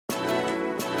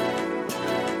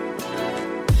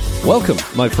Welcome,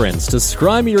 my friends, to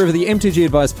Scry River, the MTG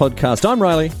Advice Podcast. I'm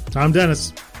Riley. I'm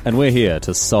Dennis. And we're here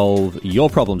to solve your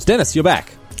problems. Dennis, you're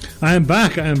back. I am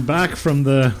back. I am back from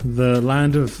the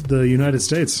land of the United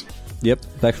States. Yep,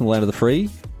 back from the land of the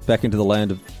free, back into the land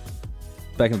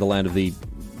of the,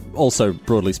 also,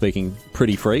 broadly speaking,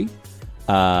 pretty free.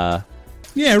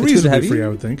 Yeah, reasonably free, I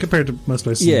would think, compared to most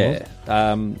places in the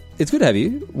world. It's good to have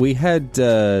you. We had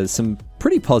some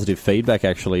pretty positive feedback,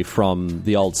 actually, from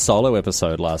the old solo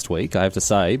episode last week, I have to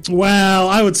say. Well,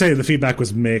 I would say the feedback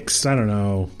was mixed. I don't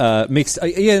know. Mixed.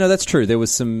 Yeah, no, that's true. There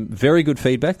was some very good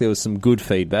feedback, there was some good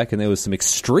feedback, and there was some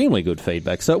extremely good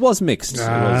feedback, so it was mixed.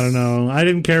 I don't know. I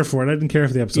didn't care for it. I didn't care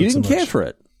for the episode. You didn't so much. care for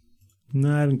it?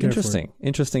 No, I didn't care Interesting. for it.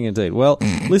 Interesting indeed. Well,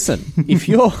 listen, if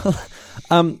you're...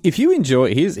 if you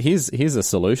enjoy, here's a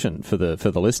solution for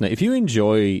the listener. If you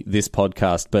enjoy this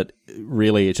podcast, but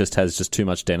really it just has too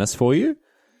much Dennis for you,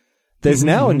 there's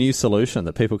now a new solution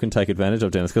that people can take advantage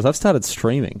of, Dennis, because I've started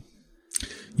streaming.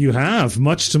 You have,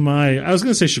 much to my... I was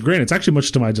going to say chagrin. It's actually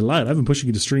much to my delight. I've been pushing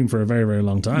you to stream for a very, very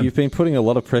long time. You've been putting a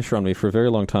lot of pressure on me for a very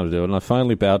long time to do it, and I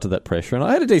finally bowed to that pressure. And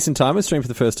I had a decent time. I streamed for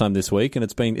the first time this week, and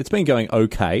it's been going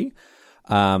okay.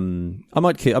 I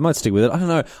might stick with it. I don't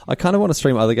know. I kind of want to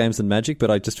stream other games than Magic,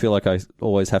 but I just feel like I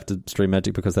always have to stream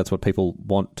Magic because that's what people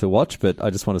want to watch. But I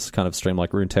just want to kind of stream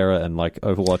like Runeterra and like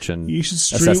Overwatch and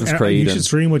Assassin's Creed. You should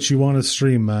stream what you want to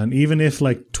stream, man. Even if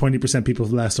like 20% people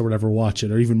less or whatever watch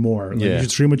it, or even more. Like, you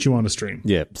should stream what you want to stream.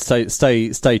 Yeah,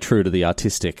 stay true to the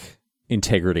artistic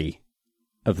integrity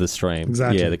of the stream.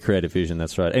 Exactly. Yeah, the creative vision.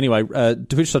 That's right. Anyway,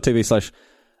 twitch.tv/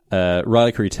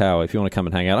 Riley Curry Tower, if you want to come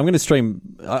and hang out. I'm going to stream.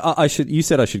 You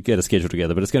said I should get a schedule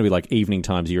together, but it's going to be like evening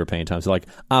times, European time, so like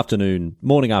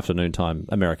morning afternoon time,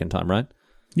 American time, right?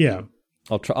 Yeah.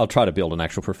 I'll try to build an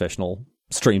actual professional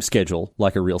stream schedule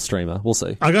like a real streamer. We'll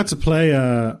see. I got to play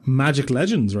Magic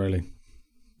Legends, Riley.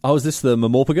 Oh, is this the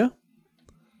Mamorpaga?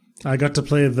 I got to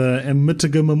play the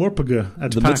Emitiga Mamorpaga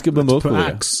at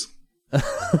PAX.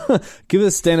 Give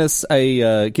us, Dennis,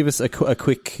 a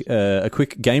quick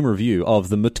game review of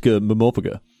the Mutga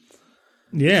Mamorpaga.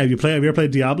 Yeah, have you ever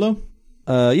played Diablo?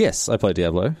 Yes, I played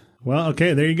Diablo. Well,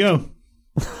 okay, there you go.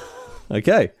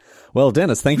 Okay. Well,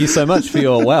 Dennis, thank you so much for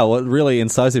your what really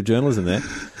incisive journalism there.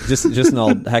 Just an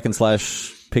old hack and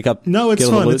slash pick up. No, it's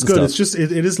fun. It's good. Stuff. It's just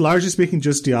it is largely speaking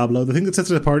just Diablo. The thing that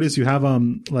sets it apart is you have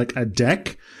like a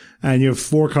deck, and you have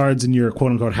 4 cards in your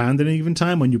quote unquote hand at any given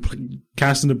time. When you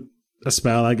cast a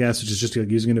spell, I guess, which is just like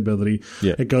using an ability,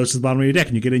 it goes to the bottom of your deck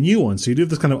and you get a new one. So you do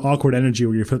have this kind of awkward energy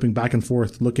where you're flipping back and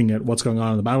forth, looking at what's going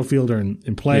on the battlefield or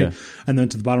in play, and then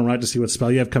to the bottom right to see what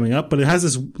spell you have coming up. But it has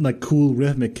this like cool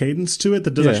rhythmic cadence to it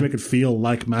that does actually make it feel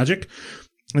like Magic.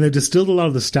 And they've distilled a lot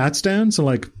of the stats down. So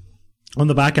like on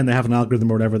the back end, they have an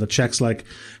algorithm or whatever that checks like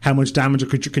how much damage a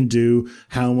creature can do,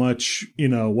 how much,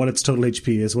 what its total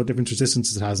HP is, what different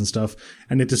resistances it has and stuff.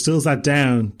 And it distills that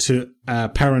down to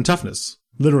power and toughness.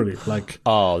 Literally, like...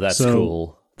 Oh, that's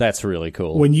cool. That's really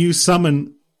cool. When you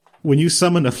summon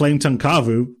a Flame Tongue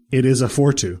Kavu, it is a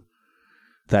 4/2.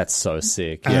 That's so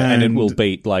sick. Yeah, and it will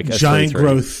beat like a Giant 3/3.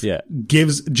 Growth. Yeah.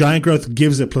 Giant Growth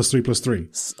gives it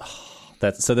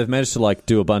 +3/+3. So they've managed to like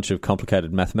do a bunch of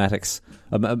complicated mathematics.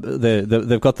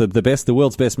 They've got the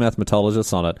world's best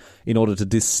mathematologists on it in order to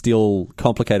distill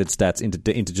complicated stats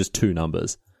into just 2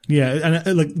 numbers. Yeah,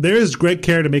 and like there is great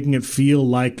care to making it feel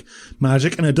like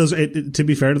Magic, and it does. To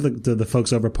be fair to the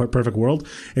folks over at Perfect World,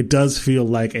 it does feel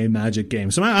like a Magic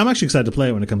game. So I'm actually excited to play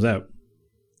it when it comes out.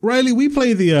 Riley, we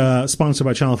play the sponsored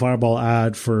by Channel Fireball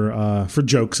ad for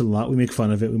jokes a lot. We make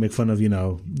fun of it. We make fun of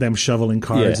them shoveling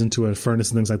cards into a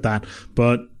furnace and things like that.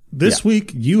 But this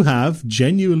week, you have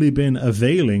genuinely been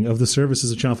availing of the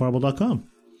services of channelfireball.com.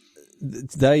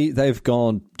 They've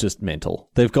gone just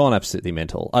mental. They've gone absolutely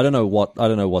mental. I don't know what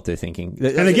they're thinking.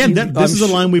 And again, this is a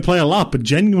line we play a lot, but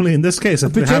genuinely in this case,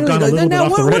 they have gone a little bit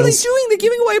off the rails. What are they doing? They're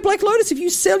giving away Black Lotus if you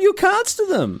sell your cards to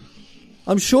them.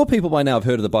 I'm sure people by now have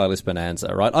heard of the buy list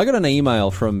bonanza, right? I got an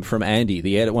email from Andy,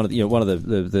 the editor, one of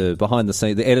the behind the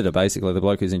scene, the editor basically, the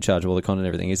bloke who's in charge of all the content and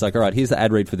everything. He's like, all right, here's the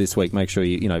ad read for this week. Make sure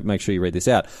you read this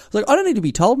out. I was like, I don't need to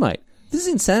be told, mate. This is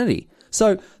insanity.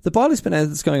 So the buy list bonanza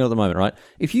that's going on at the moment, right?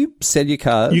 If you sell your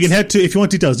cards, you can head to, if you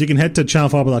want details, you can head to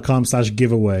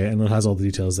channelfireball.com/giveaway, and it has all the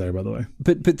details there, by the way.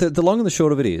 But the long and the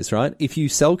short of it is, right? If you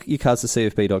sell your cards to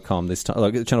CFB.com this time,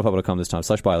 like channelfireball.com this time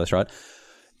 /buy list, right?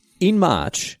 In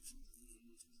March,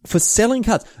 for selling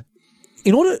cards,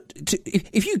 in order to,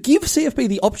 if you give CFB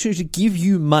the opportunity to give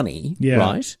you money,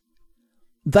 right?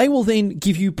 They will then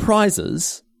give you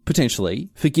prizes.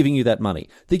 Potentially, for giving you that money.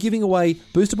 They're giving away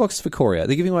booster boxes for Courier.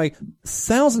 They're giving away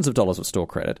thousands of dollars of store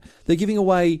credit. They're giving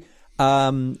away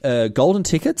golden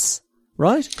tickets,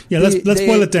 right? Yeah, let's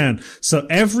boil it down. So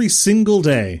every single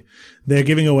day, they're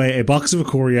giving away a box of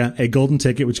Ikoria, a golden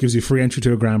ticket, which gives you free entry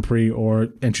to a Grand Prix or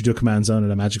entry to a Command Zone at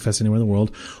a Magic Fest anywhere in the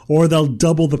world, or they'll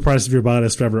double the price of your buy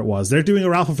list, whatever it was. They're doing a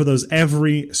raffle for those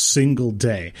every single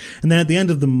day. And then at the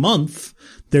end of the month,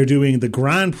 they're doing the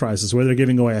grand prizes where they're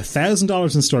giving away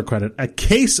 $1,000 in store credit, a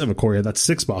case of Ikoria, that's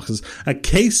 6 boxes, a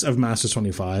case of Masters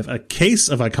 25, a case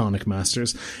of Iconic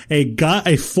Masters, a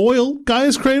foil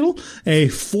Gaia's Cradle, a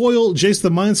foil Jace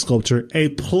the Mind Sculptor,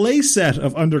 a playset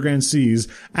of Underground Seas,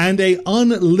 and a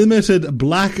unlimited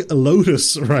Black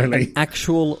Lotus, Riley. An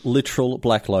actual, literal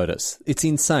Black Lotus. It's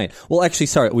insane. Well, actually,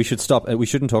 sorry, we should stop. We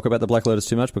shouldn't talk about the Black Lotus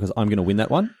too much because I'm going to win that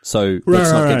one. So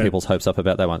let's not get people's hopes up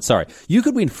about that one. Sorry. You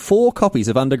could win 4 copies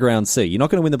of Underground Sea. You're not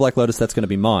going to win the Black Lotus. That's going to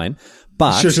be mine.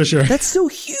 But sure. That's still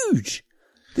huge.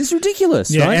 This is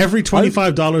ridiculous, yeah, right? Every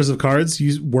 $25 of cards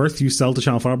you sell to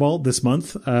Channel Fireball this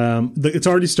month. It's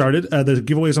already started. The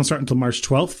giveaways don't start until March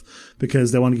 12th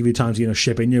because they want to give you time to,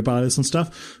 ship in your buy list and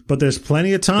stuff. But there's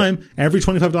plenty of time. Yeah. Every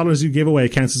 $25 you give away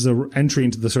counts as an entry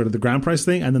into the sort of the grand price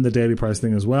thing and then the daily price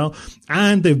thing as well.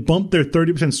 And they've bumped their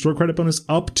 30% store credit bonus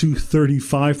up to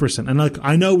 35%. And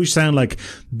I know we sound like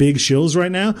big shills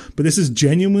right now, but this is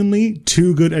genuinely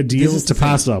too good a deal to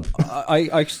pass up.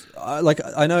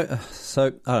 I know.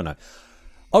 So, I don't know.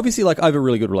 Obviously, I have a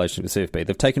really good relationship with CFB.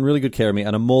 They've taken really good care of me,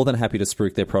 and I'm more than happy to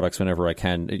spruik their products whenever I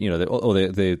can, or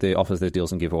their offers, their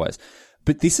deals and giveaways.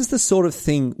 But this is the sort of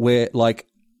thing where,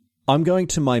 I'm going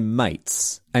to my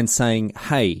mates and saying,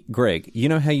 hey, Greg, you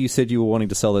know how you said you were wanting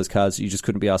to sell those cards, you just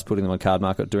couldn't be asked putting them on Card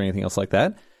Market or doing anything else like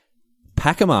that?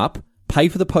 Pack them up. Pay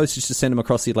for the postage to send them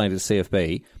across the Atlantic to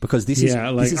CFB because this is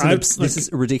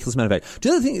a ridiculous amount of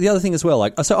value. The other thing as well,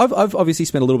 so I've obviously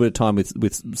spent a little bit of time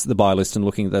with the buy list and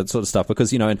looking at that sort of stuff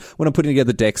because, and when I'm putting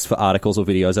together decks for articles or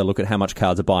videos, I look at how much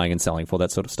cards are buying and selling for,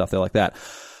 that sort of stuff. They're like that.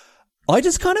 I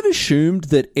just kind of assumed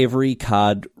that every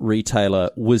card retailer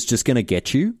was just going to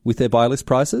get you with their buy list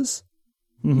prices.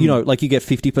 Mm-hmm. You get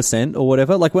 50% or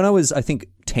whatever. When I was, I think,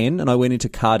 10 and I went into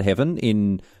Card Heaven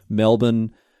in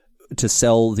Melbourne to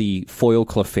sell the foil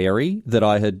Clefairy that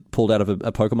I had pulled out of a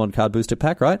Pokemon card booster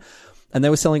pack, right? And they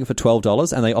were selling it for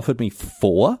 $12 and they offered me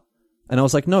 $4. And I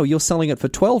was like, no, you're selling it for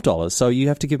 $12, so you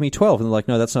have to give me $12. And they're like,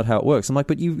 no, that's not how it works. I'm like,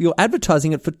 but you're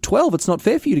advertising it for $12. It's not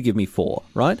fair for you to give me $4,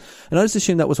 right? And I just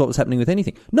assumed that was what was happening with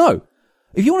anything. No.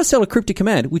 If you want to sell a Cryptic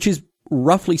Command, which is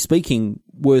roughly speaking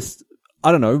worth,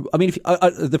 I don't know, I mean,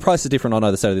 the price is different on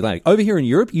either side of the Atlantic. Over here in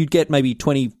Europe, you'd get maybe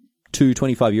 22,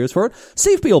 25 euros for it.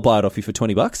 CFB will buy it off you for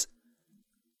 $20.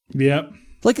 Yeah.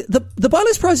 The buy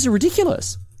list prices are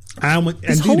ridiculous.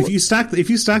 If you stack that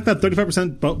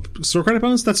 35% store credit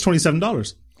bonus, that's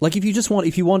 $27.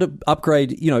 If you want to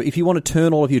upgrade, if you want to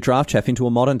turn all of your draft chaff into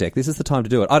a modern deck, this is the time to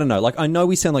do it. I don't know. I know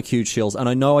we sound like huge shills, and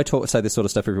I know I say this sort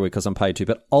of stuff every week because I'm paid to,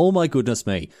 but oh my goodness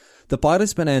me. The buy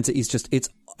list bonanza is just,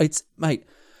 mate,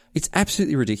 it's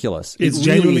absolutely ridiculous. It's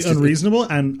genuinely unreasonable,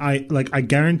 and I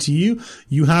guarantee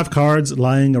you have cards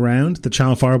lying around that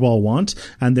Channel Fireball want,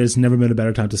 and there's never been a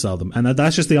better time to sell them. And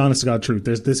that's just the honest to God truth.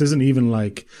 This isn't even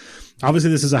obviously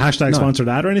this is a hashtag sponsored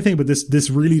ad or anything, but this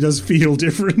really does feel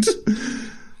different.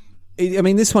 I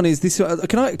mean, this one is this. So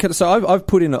I've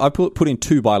put in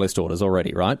 2 buy list orders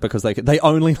already, right? Because they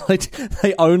only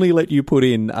let you put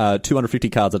in 250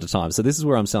 cards at a time. So this is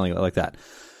where I'm selling it like that.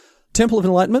 Temple of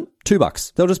Enlightenment,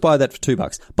 $2. They'll just buy that for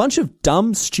 $2. Bunch of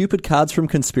dumb, stupid cards from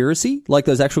Conspiracy, like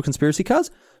those actual Conspiracy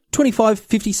cards, 25,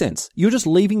 50 cents. You're just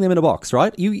leaving them in a box,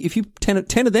 right? If you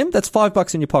 10 of them, that's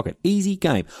 $5 in your pocket. Easy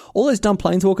game. All those dumb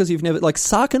Planeswalkers you've never,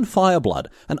 Sarkhan Fireblood,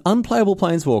 an unplayable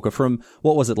Planeswalker from,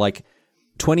 what was it,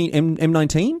 20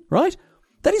 M19, right?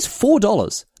 That is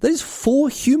 $4. That is 4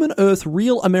 human Earth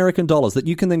real American dollars that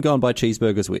you can then go and buy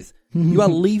cheeseburgers with. You are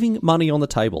leaving money on the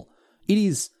table. It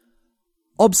is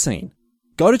obscene.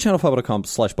 Go to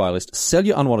channelfiber.com/buylist, sell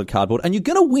your unwanted cardboard, and you're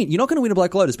going to win. You're not going to win a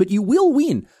Black Lotus, but you will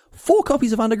win 4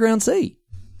 copies of Underground Sea.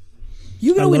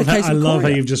 You're going to win a case of I love how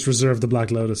you've just reserved the Black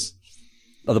Lotus.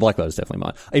 Oh, the Black Lotus is definitely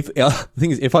mine. The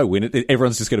thing is, if I win it,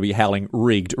 everyone's just going to be howling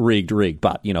rigged.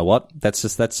 But you know what? That's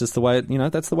just the way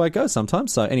that's the way it goes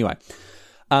sometimes. So anyway,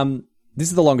 this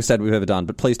is the longest ad we've ever done,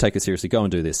 but please take it seriously. Go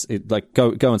and do this.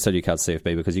 Go and sell your cards to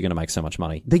CFB because you're going to make so much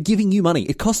money. They're giving you money.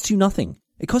 It costs you nothing.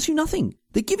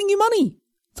 They're giving you money.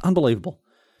 It's unbelievable.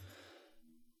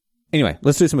 Anyway,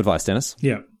 let's do some advice, Dennis.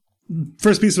 Yeah.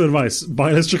 First piece of advice: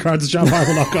 buy list your cards at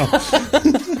channelfireball.com.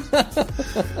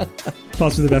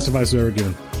 Possibly the best advice we've ever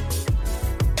given.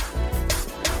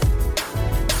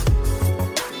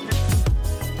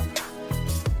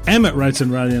 Emmett writes in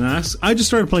Riley and asks, I just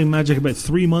started playing Magic about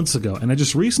 3 months ago, and I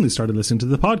just recently started listening to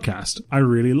the podcast. I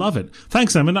really love it.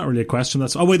 Thanks, Emmett. Not really a question.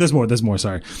 Oh, wait, there's more.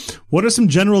 Sorry. What are some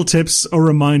general tips or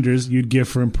reminders you'd give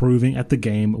for improving at the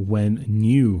game when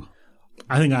new?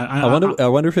 I think I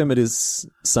wonder if Emmett is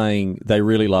saying they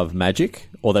really love Magic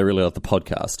or they really love the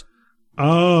podcast.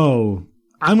 Oh,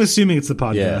 I'm assuming it's the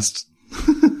podcast. Yeah.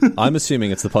 I'm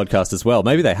assuming it's the podcast as well.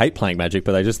 Maybe they hate playing Magic,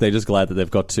 but they're just glad that they've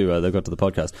got to the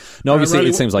podcast. No, obviously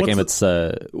Riley, it seems like Emmett's.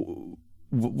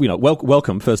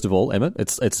 Welcome first of all, Emmett.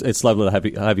 It's lovely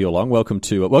to have you along. Welcome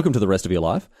to the rest of your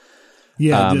life.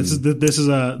 Yeah,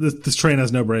 this train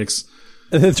has no brakes.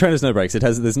 The train has no brakes.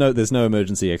 There's no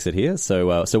emergency exit here.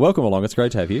 So welcome along. It's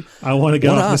great to have you. I want to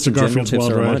get off Mr. Garfield's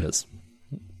wild ride.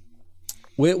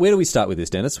 Where do we start with this,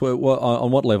 Dennis?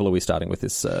 On what level are we starting with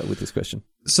this question?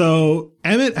 So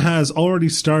Emmett has already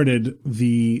started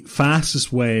the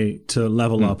fastest way to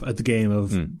level up at the game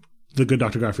of the good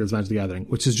Dr. Garfield's Magic the Gathering,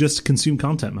 which is just consume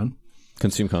content, man.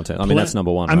 Consume content. I mean, that's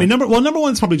number one. I mean, number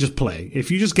one is probably just play. If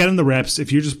you just get in the reps,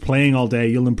 if you're just playing all day,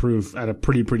 you'll improve at a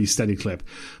pretty steady clip.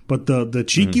 But the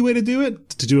cheeky way to do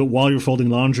it while you're folding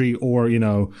laundry or,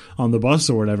 on the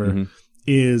bus or whatever,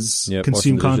 is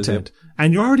consume content. Dishes,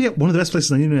 And you're already at one of the best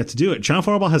places on the internet to do it. Channel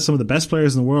Fireball has some of the best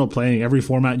players in the world playing every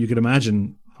format you could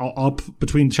imagine, up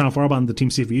between Channel Fireball and the Team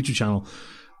CFB YouTube channel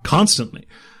constantly.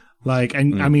 I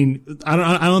mean,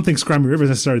 I don't think Scrammy River is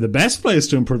necessarily the best place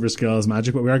to improve your skill as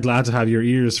Magic, but we are glad to have your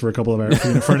ears for a couple of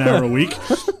hours, for an hour a week.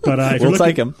 But we'll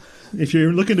take them. If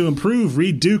you're looking to improve,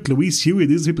 Reed Duke, Luis Huey,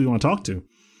 these are the people you want to talk to.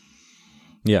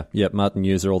 Yeah, Martin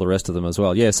User, all the rest of them as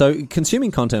well. Yeah, so consuming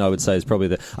content, I would say, is probably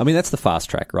that's the fast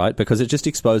track, right? Because it just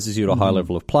exposes you to a high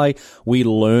level of play. We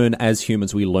learn as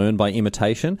humans, we learn by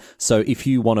imitation. So if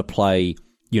you want to play,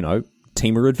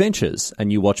 Teamer Adventures,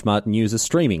 and you watch Martin User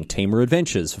streaming Teamer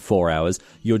Adventures for 4 hours,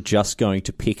 you're just going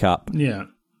to pick up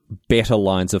better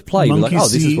lines of play. Monkey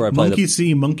this is where I play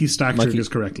Monkey stack triggers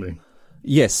correctly.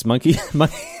 Yes, Monkey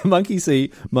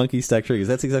see, Monkey stack triggers.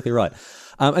 That's exactly right.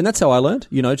 And that's how I learned,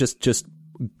 just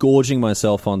gorging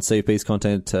myself on CP's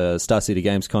content, Star City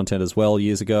Games content as well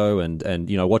years ago, and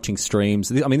watching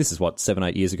streams. I mean, this is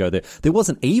 7-8 years ago. There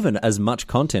wasn't even as much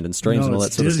content and streams and all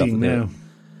that sort of stuff.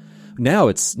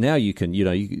 Now you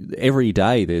can, every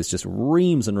day there's just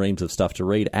reams and reams of stuff to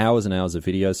read, hours and hours of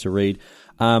videos to read.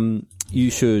 You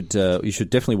should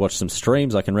definitely watch some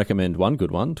streams. I can recommend one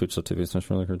good one,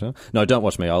 twitch.tv/. No, don't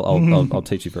watch me. I'll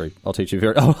teach you I'll teach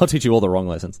you all the wrong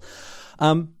lessons.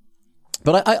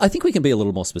 But I think we can be a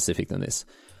little more specific than this.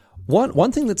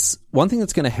 One thing that's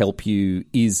going to help you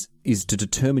is to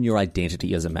determine your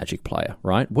identity as a Magic player,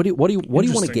 right? What do you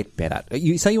want to get better at?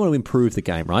 You say you want to improve the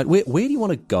game, right? Where do you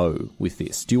want to go with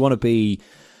this? Do you want to be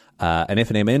an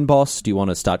FNMN boss? Do you want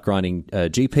to start grinding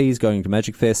GPs, going to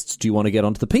Magic Fests? Do you want to get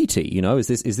onto the PT?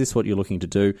 Is this what you're looking to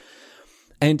do?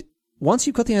 And once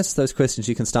you've got the answers to those questions,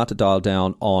 you can start to dial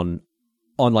down on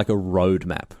like a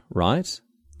roadmap, right?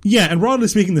 Yeah, and broadly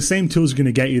speaking, the same tools are going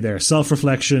to get you there.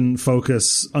 Self-reflection,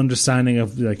 focus, understanding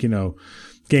of,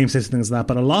 game states and things like that.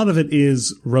 But a lot of it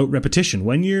is rote repetition.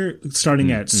 When you're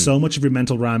starting out, so much of your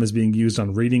mental RAM is being used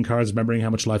on reading cards, remembering how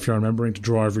much life you're on, remembering to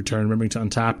draw every turn, remembering to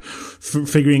untap,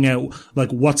 figuring out,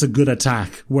 what's a good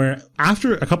attack. Where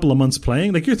after a couple of months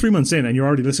playing, you're 3 months in and you're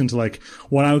already listening to,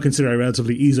 what I would consider a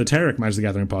relatively esoteric Magic the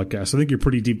Gathering podcast. I think you're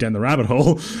pretty deep down the rabbit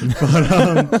hole.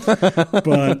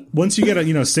 But once you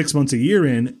get, 6 months, a year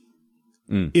in,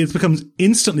 it becomes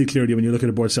instantly clear to you when you look at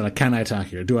a board, say, can I attack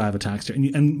here? Do I have attacks here?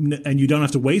 And you don't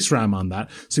have to waste RAM on that.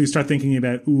 So you start thinking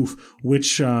about,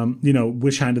 which hand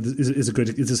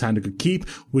is this hand a good keep?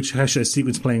 How should I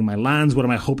sequence playing my lands? What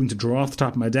am I hoping to draw off the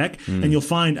top of my deck? And you'll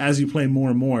find as you play more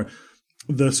and more,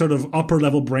 the sort of upper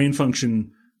level brain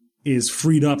function is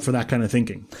freed up for that kind of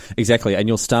thinking. Exactly. And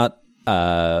you'll start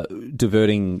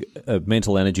diverting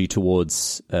mental energy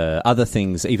towards other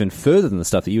things even further than the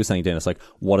stuff that you were saying, Dennis, like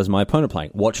what is my opponent playing?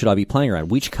 What should I be playing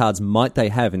around? Which cards might they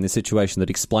have in this situation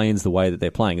that explains the way that they're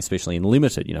playing, especially in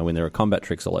Limited, when there are combat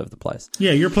tricks all over the place.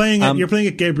 Yeah, you're playing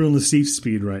at Gabriel Nassif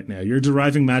speed right now. You're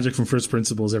deriving magic from first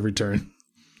principles every turn.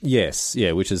 Yes,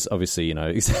 yeah, which is obviously,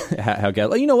 how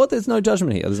Gabriel... You know what? There's no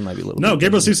judgment here. This is maybe a little... No,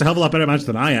 Gabriel seems a hell of a lot better at Magic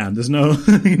than I am. There's no...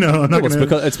 I'm not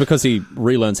it's because he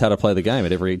relearns how to play the game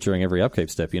during every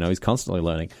upkeep step. He's constantly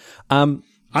learning. I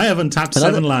haven't tapped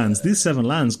 7 lands. These 7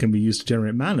 lands can be used to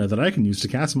generate mana that I can use to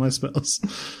cast my spells.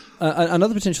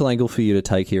 Another potential angle for you to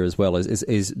take here as well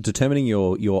is determining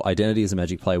your identity as a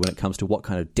Magic player when it comes to what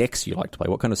kind of decks you like to play,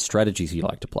 what kind of strategies you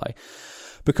like to play.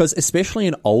 Because especially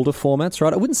in older formats,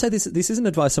 right? I wouldn't say this isn't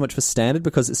advice so much for Standard,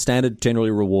 because Standard generally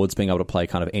rewards being able to play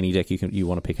kind of any deck you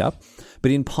want to pick up.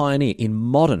 But in Pioneer, in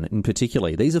Modern in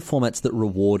particular, these are formats that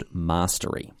reward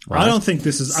mastery. Right?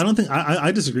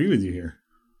 I disagree with you here.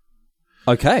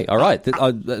 Okay, all right.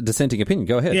 Dissenting opinion,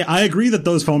 go ahead. Yeah, I agree that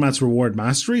those formats reward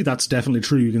mastery. That's definitely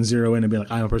true. You can zero in and be like,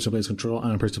 I'm a person who plays control,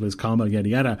 I'm a person who plays combo, yada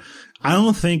yada. I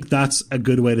don't think that's a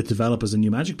good way to develop as a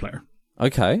new Magic player.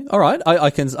 Okay, all right.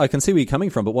 I can see where you're coming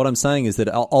from, but what I'm saying is that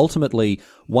ultimately,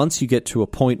 once you get to a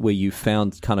point where you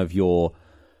found kind of your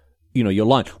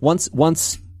line,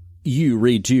 once you,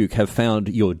 Reed Duke, have found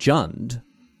your Jund,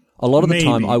 a lot of the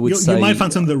time I would say... You might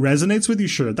find something that resonates with you,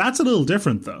 sure. That's a little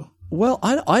different, though. Well,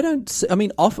 I don't... I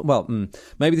mean, often... Well,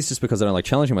 maybe this is just because I don't like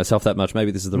challenging myself that much.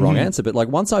 Maybe this is the wrong answer. But, like,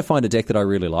 once I find a deck that I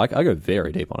really like, I go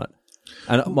very deep on it.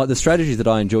 And the strategies that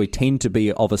I enjoy tend to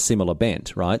be of a similar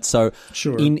bent, right? So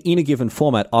sure. in a given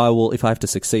format, I will, if I have to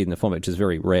succeed in the format, which is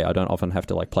very rare, I don't often have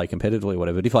to like play competitively or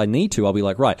whatever, but if I need to, I'll be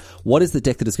like, right, what is the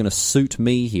deck that is going to suit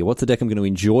me here? What's the deck I'm going to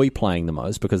enjoy playing the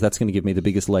most? Because that's going to give me the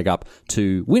biggest leg up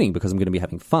to winning, because I'm going to be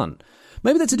having fun.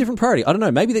 Maybe that's a different priority. I don't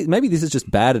know. Maybe this is just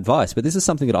bad advice, but this is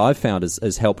something that I've found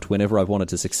has helped whenever I've wanted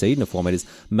to succeed in a format, is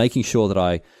making sure that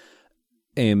I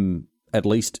am at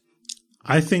least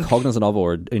cognizant of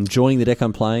or enjoying the deck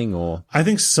I'm playing. Or I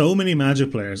think so many Magic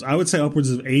players, I would say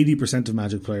upwards of 80% of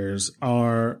Magic players,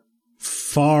 are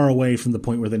far away from the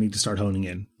point where they need to start honing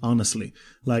in, honestly.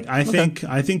 Like, I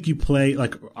think you play,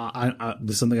 like,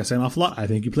 this is something I say an awful lot. I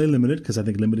think you play Limited, because I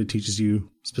think Limited teaches you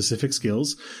specific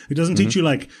skills. It doesn't teach you,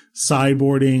 like,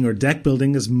 sideboarding or deck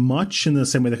building as much in the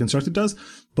same way that Constructed does.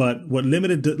 But what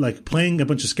Limited, like, playing a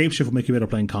bunch of Scapeshift will make you better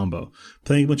playing Combo.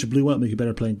 Playing a bunch of Blue White will make you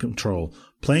better playing Control.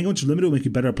 Playing a bunch of Limited will make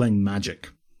you better at playing Magic.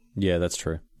 Yeah, that's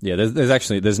true. Yeah,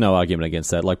 there's no argument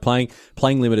against that. Like, playing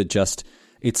Limited just,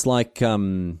 it's like,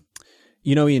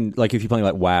 in, like, if you're playing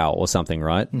like WoW or something,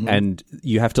 right? Mm-hmm. And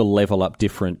you have to level up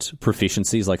different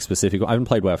proficiencies, like specific. I haven't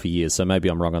played WoW for years, so maybe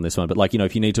I'm wrong on this one. But, like,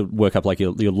 if you need to work up like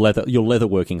your leather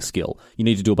working skill, you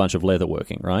need to do a bunch of leather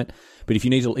working, right? But if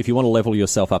you want to level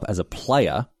yourself up as a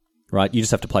player, right, you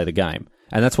just have to play the game.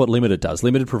 And that's what Limited does.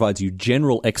 Limited provides you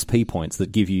general XP points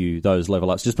that give you those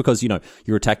level ups. Just because,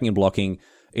 you're attacking and blocking,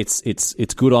 it's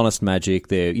good, honest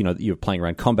Magic. You're playing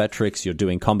around combat tricks, you're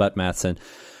doing combat maths, and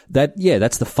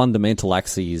that's the fundamental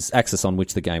axis on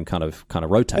which the game kind of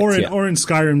rotates. Or in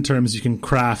Skyrim terms, you can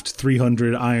craft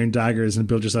 300 iron daggers and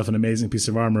build yourself an amazing piece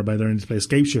of armor by learning to play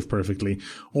Scapeshift perfectly.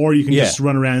 Or you can just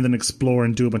run around and explore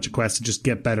and do a bunch of quests and just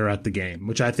get better at the game,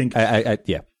 which I think...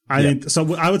 I think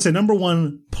so. I would say number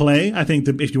one, play. I think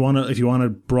that if you want to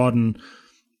broaden,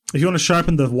 if you want to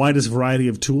sharpen the widest variety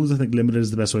of tools, I think Limited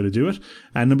is the best way to do it.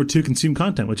 And number two, consume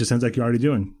content, which it sounds like you're already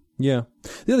doing. Yeah.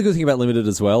 The other good thing about Limited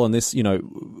as well, and this,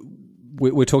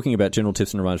 we're talking about general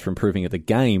tips and reminders for improving at the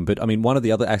game, but I mean, one of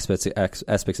the other aspects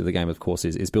of the game, of course,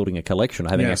 is building a collection,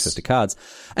 having access to cards,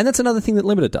 and that's another thing that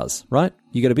Limited does, right?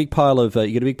 You get a big pile of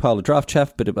draft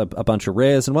chaff, but a bunch of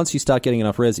rares, and once you start getting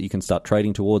enough rares that you can start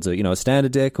trading towards a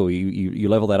standard deck, or you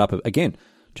level that up again.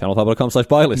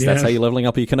 ChannelPub.com/buylist. That's how you're leveling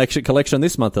up your collection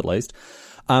this month at least.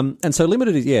 And so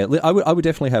Limited is, I would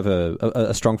definitely have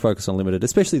a strong focus on Limited,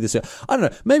 especially this year. I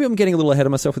don't know, maybe I'm getting a little ahead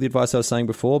of myself with the advice I was saying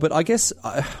before, but I guess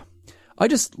I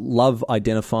just love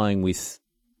identifying with,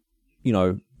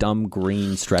 dumb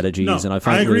green strategies, and I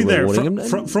find it really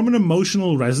rewarding. From an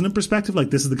emotional resonant perspective, like,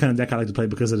 this is the kind of deck I like to play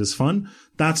because it is fun.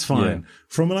 That's fine.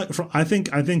 Yeah. I think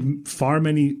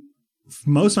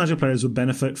most Magic players would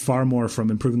benefit far more from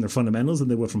improving their fundamentals than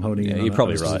they would from honing in on you're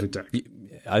probably a specific right. deck.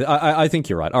 I think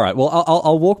you're right. All right. Well,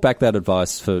 I'll walk back that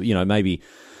advice for, maybe,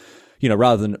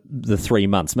 rather than the 3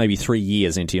 months, maybe 3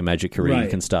 years into your Magic career, you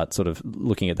can start sort of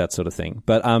looking at that sort of thing.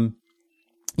 But,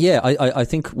 I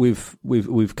think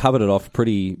we've covered it off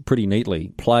pretty neatly.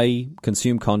 Play,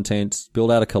 consume content,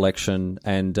 build out a collection,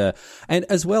 and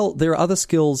as well, there are other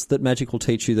skills that Magic will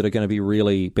teach you that are going to be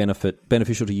really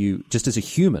beneficial to you just as a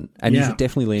human, and you should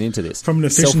definitely lean into this. From an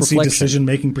efficiency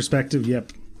decision-making perspective,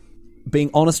 yep.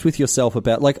 Being honest with yourself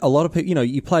about, like, a lot of people,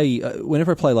 you play,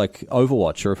 whenever I play like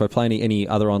Overwatch, or if I play any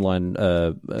other online,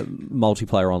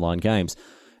 multiplayer online games,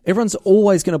 everyone's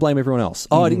always going to blame everyone else.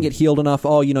 Oh, I didn't get healed enough.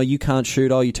 Oh, you can't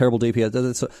shoot. Oh, you terrible DPS.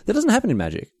 That doesn't happen in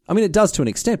Magic. I mean, it does to an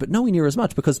extent, but nowhere near as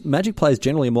much, because Magic players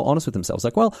generally are more honest with themselves.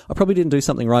 Like, well, I probably didn't do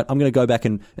something right. I'm going to go back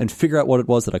and figure out what it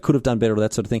was that I could have done better, or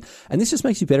that sort of thing. And this just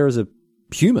makes you better as a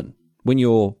human when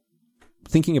you're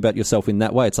thinking about yourself in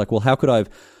that way. It's like, well, how could I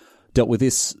have dealt with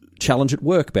this challenge at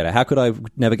work better? How could I have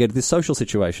navigated this social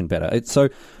situation better? So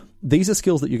these are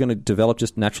skills that you're going to develop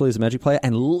just naturally as a Magic player,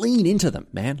 and lean into them,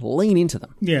 man. Lean into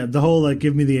them. Yeah, the whole, like,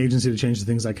 give me the agency to change the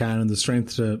things I can, and the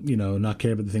strength to, not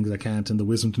care about the things I can't, and the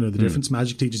wisdom to know the difference.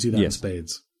 Magic teaches you that in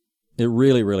spades. It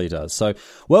really, really does. So,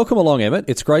 welcome along, Emmett.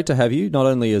 It's great to have you, not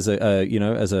only as a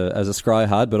Scry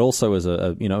Hard, but also as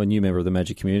a new member of the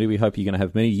Magic community. We hope you're going to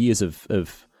have many years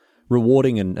of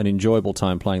rewarding and enjoyable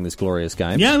time playing this glorious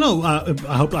game. Yeah, no,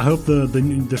 I hope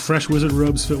the fresh wizard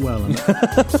robes fit well.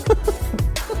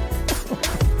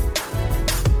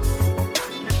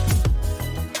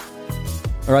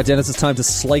 All right, Dennis, it's time to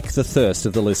slake the thirst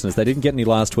of the listeners. They didn't get any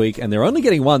last week, and they're only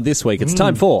getting one this week. It's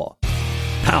time for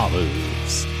Power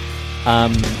Moves.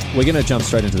 We're going to jump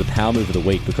straight into the Power Move of the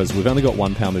week because we've only got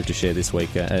one Power Move to share this week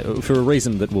for a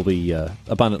reason that will be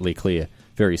abundantly clear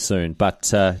very soon.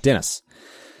 But, Dennis,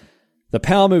 the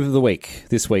Power Move of the week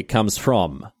this week comes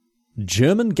from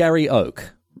German Gary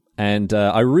Oak. And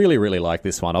I really, really like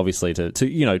this one. Obviously,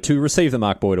 to receive the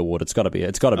Mark Boyd Award, it's got to be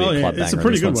a club banger. It's a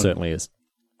pretty good one. Certainly is.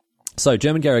 So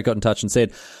German Gary got in touch and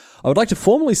said, I would like to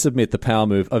formally submit the power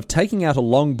move of taking out a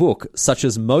long book such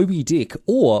as Moby Dick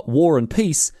or War and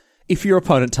Peace if your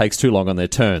opponent takes too long on their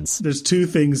turns. There's two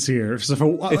things here.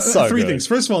 So it's so three good. things.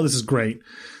 First of all, this is great.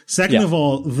 Second of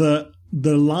all, the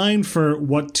line for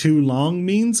what too long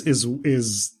means is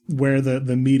where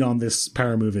the meat on this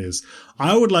power move is.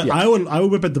 I would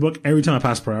whip at the book every time I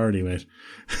pass priority, mate.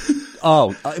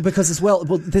 Oh, because as well,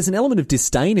 there's an element of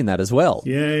disdain in that as well.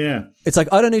 Yeah. It's like,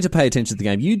 I don't need to pay attention to the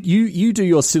game. You do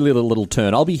your silly little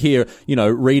turn. I'll be here,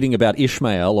 reading about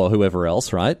Ishmael or whoever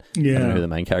else, right? Yeah. I don't know who the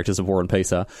main characters of War and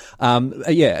Peace are.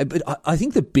 But I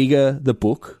think the bigger the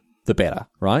book, the better,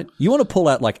 right? You want to pull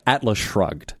out like Atlas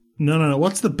Shrugged. No.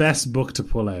 What's the best book to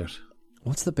pull out?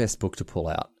 What's the best book to pull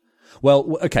out?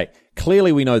 Well, okay,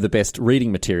 clearly we know the best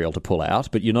reading material to pull out,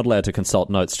 but you're not allowed to consult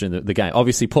notes during the game.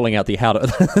 Obviously, pulling out the how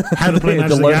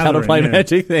to play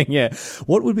Magic thing, yeah.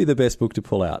 What would be the best book to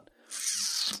pull out?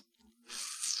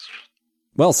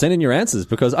 Well, send in your answers,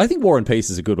 because I think War and Peace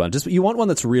is a good one. Just you want one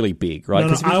that's really big, right?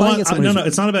 No, it's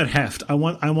not about heft. I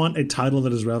want a title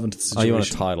that is relevant to the situation. Oh, you want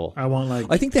a title?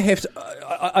 I think the heft.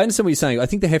 I understand what you're saying. I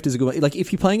think the heft is a good one. Like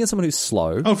if you're playing against someone who's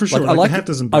slow. Oh, for sure. The heft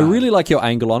isn't bad. I really like your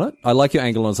angle on it. I like your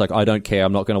angle on it. It's like, I don't care.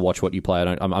 I'm not going to watch what you play.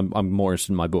 I'm more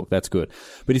interested in my book. That's good.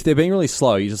 But if they're being really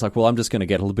slow, you're just like, well, I'm just going to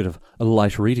get a little bit of a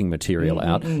light reading material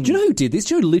out. Do you know who did this?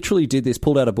 Do you know who literally did this?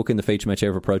 Pulled out a book in the feature match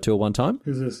ever Pro Tour one time.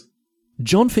 Who's this?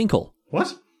 John Finkel.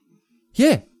 What?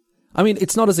 Yeah. I mean,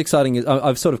 it's not as exciting as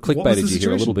I've sort of clickbaited you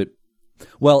here a little bit.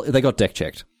 Well, they got deck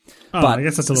checked. Oh, but I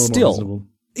guess that's a little more reasonable.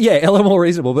 Yeah, a little more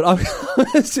reasonable. But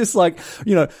it's just like,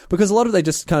 because a lot of they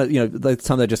just kind of,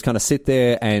 they just kind of sit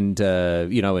there and,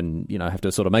 have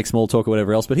to sort of make small talk or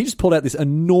whatever else. But he just pulled out this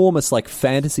enormous, like,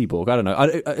 fantasy book. I don't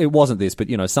know. It wasn't this, but,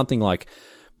 something like,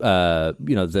 the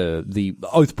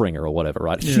Oathbringer or whatever,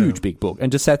 right? Yeah. Huge, big book.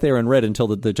 And just sat there and read until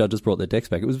the judges brought their decks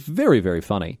back. It was very, very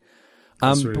funny.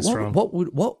 That's really strong. What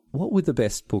would the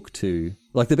best book to,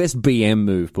 like the best BM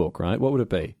move book, right? What would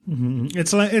it be? Mm-hmm.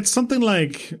 It's like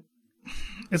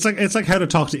How to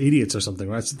Talk to Idiots or something,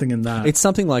 right? Something in that. It's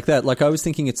something like that. Like I was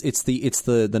thinking, it's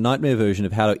the nightmare version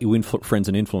of how to win friends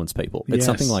and influence people. It's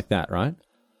something like that, right?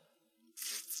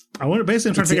 I'm trying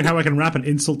to figure out how I can wrap an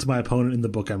insult to my opponent in the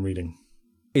book I'm reading.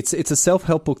 It's a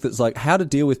self-help book that's like how to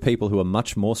deal with people who are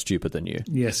much more stupid than you.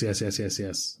 Yes.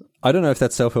 I don't know if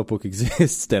that self-help book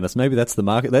exists, Dennis. Maybe that's the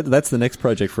market. That's the next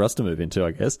project for us to move into,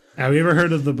 I guess. Have you ever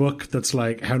heard of the book that's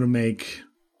like how to make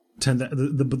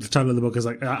the title of the book is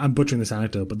like, I'm butchering this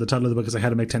anecdote, but the title of the book is like how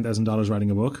to make $10,000 writing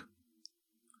a book?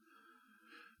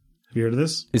 Have you heard of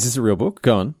this? Is this a real book?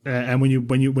 Go on. And when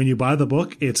you buy the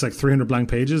book, it's like 300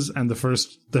 blank pages, and the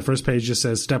first page just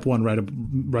says, "Step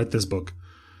 1: write this book."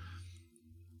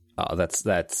 Oh, that's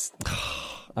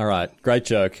all right. Great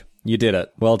joke. You did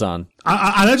it. Well done.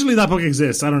 Allegedly, that book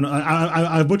exists. I don't know.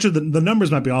 I butchered the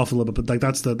numbers. Might be off a little bit, but like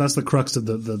that's the crux of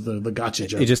the gotcha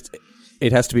joke.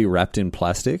 It has to be wrapped in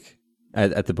plastic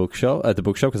at the bookshop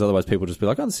because otherwise people just be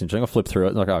like, oh, this is interesting. I'll flip through it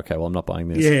and like, oh, okay, well, I'm not buying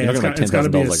this. Yeah, it's got to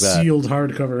be a sealed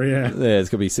hardcover. Yeah, it's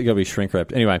got to be shrink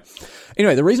wrapped. Anyway,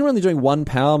 the reason we're only doing one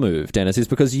power move, Dennis, is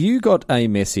because you got a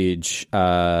message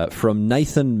from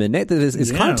Nathan Minette that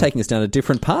is kind of taking us down a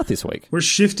different path this week. We're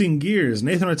shifting gears.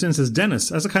 Nathan writes in and says,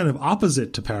 Dennis, as a kind of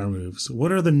opposite to power moves,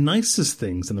 what are the nicest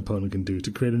things an opponent can do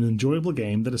to create an enjoyable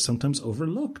game that is sometimes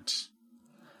overlooked?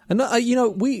 And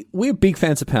we're big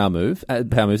fans of power moves,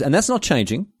 and that's not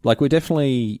changing. Like we're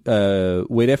definitely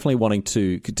wanting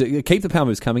to keep the power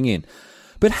moves coming in.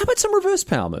 But how about some reverse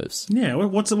power moves? Yeah,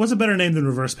 what's a better name than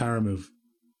reverse power move?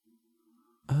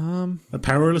 A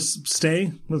powerless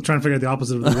stay? We're trying to figure out the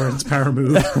opposite of the words power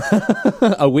move.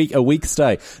 a week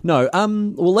stay. No.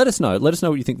 Well, let us know. Let us know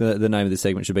what you think the name of this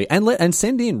segment should be, and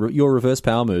send in your reverse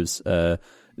power moves.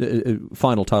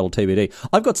 Final title TBD.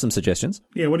 I've got some suggestions.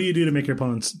 Yeah, what do you do to make your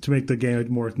opponents to make the game a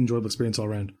more enjoyable experience all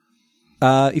around?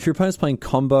 If your opponent's playing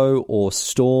combo or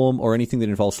storm or anything that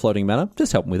involves floating mana,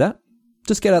 just help them with that.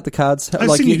 Just get out the cards.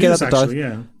 I've seen you get out the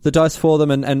dice, the dice for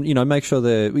them, and make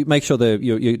sure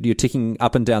you're ticking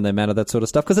up and down their mana, that sort of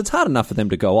stuff, because it's hard enough for them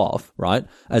to go off, right?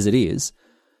 As it is,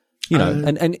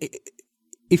 and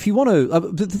if you want to,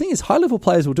 the thing is, high level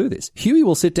players will do this. Huey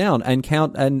will sit down and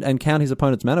count his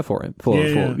opponent's mana for him for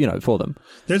them.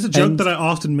 There's a joke that I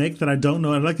often make that I don't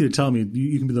know. I'd like you to tell me.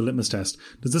 You can be the litmus test.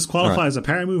 Does this qualify as a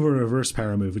power move or a reverse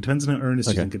power move? It depends on how earnest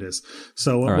you think it is.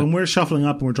 So when we're shuffling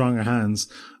up and we're drawing our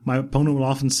hands, my opponent will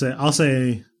often say, "I'll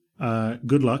say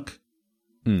good luck."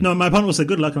 No, my opponent will say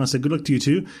good luck, and I'll say good luck to you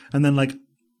too. And then, like,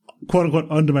 quote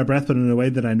unquote, under my breath, but in a way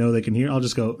that I know they can hear, I'll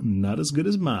just go, "Not as good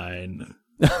as mine."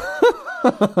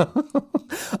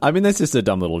 I mean, that's just a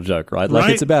dumb little joke, right?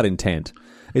 Like, it's about intent.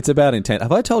 It's about intent.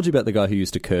 Have I told you about the guy who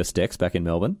used to curse decks back in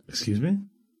Melbourne? Excuse me?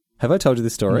 Have I told you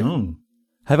this story? No.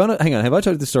 Hang on. Have I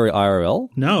told you the story IRL?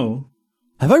 No.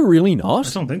 Have I really not? I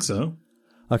don't think so.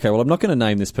 Okay, well, I'm not going to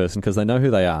name this person because they know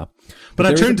who they are. But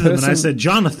I turned to them and I said,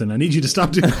 Jonathan, I need you to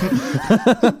stop doing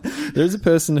that. There's a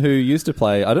person who used to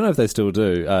play, I don't know if they still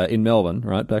do, in Melbourne,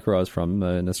 right? Back where I was from,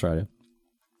 in Australia.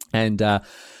 And,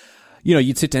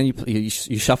 you'd sit down, you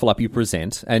shuffle up, you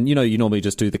present, and, you normally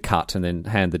just do the cut and then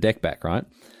hand the deck back, right?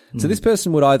 So this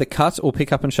person would either cut or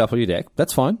pick up and shuffle your deck.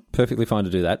 That's fine. Perfectly fine to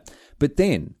do that. But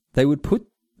then they would put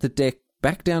the deck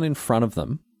back down in front of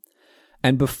them,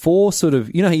 and before sort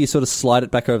of, how you sort of slide it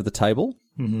back over the table,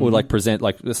 or like present,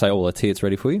 like, let's say, oh, it's here, it's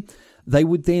ready for you, they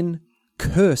would then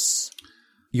curse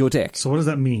your deck. So what does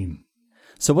that mean?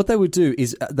 So what they would do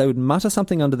is they would mutter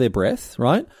something under their breath,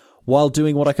 right? While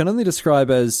doing what I can only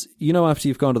describe as, after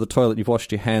you've gone to the toilet, you've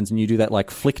washed your hands and you do that like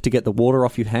flick to get the water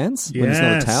off your hands when it's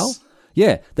not a towel.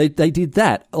 Yeah, they did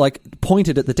that, like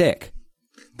pointed at the deck.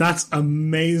 That's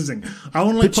amazing. I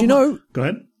want to go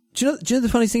ahead. Do you know the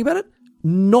funniest thing about it?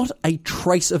 Not a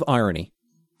trace of irony.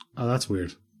 Oh, that's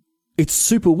weird. It's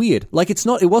super weird. Like, it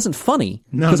wasn't funny.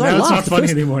 No, now it's not funny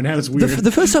anymore. Now it's weird.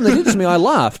 The first time they did it to me, I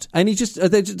laughed. And they just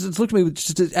looked at me with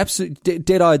just an absolute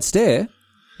dead-eyed stare.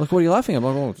 Like, what are you laughing at?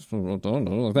 I'm like,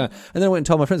 like that. And then I went and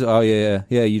told my friends, oh, yeah,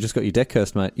 you just got your deck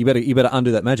cursed, mate. You better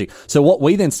undo that magic. So what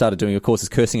we then started doing, of course, is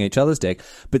cursing each other's deck.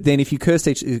 But then if you curse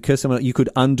someone, you could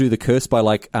undo the curse by,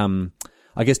 like,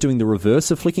 I guess doing the reverse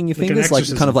of flicking your fingers, like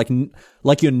kind of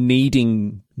like you're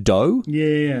kneading dough.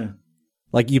 Yeah.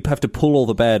 Like you have to pull all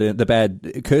the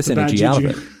bad curse energy out of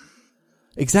it.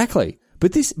 Exactly.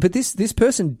 But this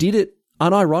person did it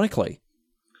unironically.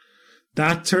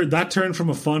 That turned from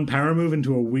a fun power move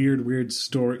into a weird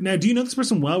story. Now, do you know this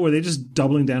person well? Were they just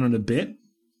doubling down on a bit?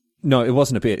 No, it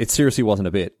wasn't a bit. It seriously wasn't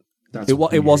a bit. It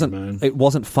wasn't, man. It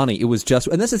wasn't funny. It was just,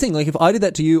 and that's the thing. Like, if I did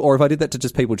that to you, or if I did that to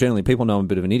just people generally, people know I'm a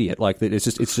bit of an idiot. Like, it's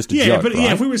just a joke. Right?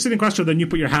 Yeah, if we were sitting across, then you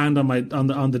put your hand on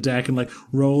the deck and like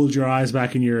rolled your eyes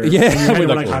back in your I'd be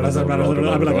like,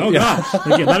 oh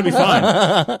god, yeah, that'd be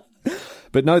fine.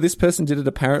 But no, this person did it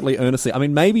apparently earnestly. I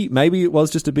mean, maybe it was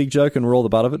just a big joke and we're all the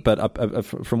butt of it. But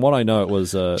from what I know, it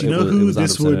was. Do you know who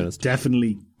this would earnest.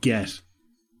 Definitely get?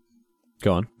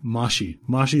 Go on. Moshi.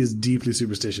 Moshi is deeply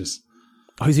superstitious.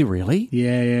 Oh, is he really?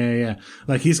 Yeah.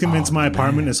 Like, he's convinced my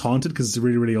apartment is haunted because it's a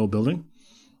really, really old building.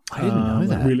 I didn't know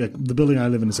that. Really, the building I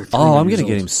live in is like 3 I'm going to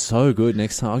get him so good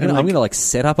next time. I'm going to like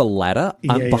set up a ladder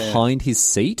behind his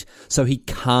seat so he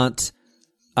can't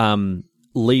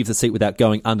leave the seat without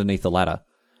going underneath the ladder.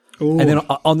 Ooh. And then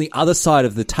on the other side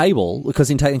of the table,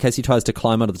 because in case he tries to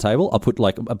climb under the table, I'll put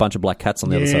like a bunch of black cats on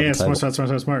the other side of the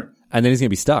table. Smart. And then he's going to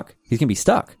be stuck. He's going to be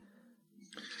stuck.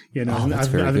 Yeah, no, I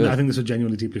think this would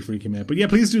genuinely deeply freak him out. But yeah,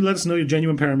 please do let us know your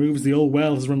genuine power moves. The old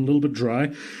well has run a little bit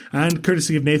dry. And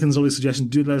courtesy of Nathan's only suggestion,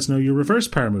 do let us know your reverse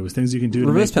power moves, things you can do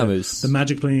to make the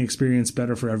Magic playing experience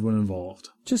better for everyone involved.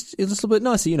 Just a little bit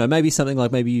nicer, maybe something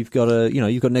like maybe you've got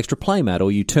an extra playmat,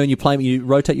 or you turn your playmat, you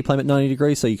rotate your playmat 90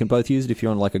 degrees so you can both use it if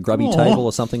you're on like a grubby table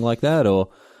or something like that, or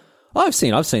I've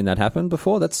seen that happen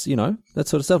before. That's, that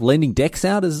sort of stuff. Lending decks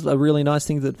out is a really nice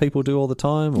thing that people do all the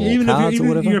time, or even cards if or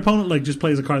whatever. Your opponent like just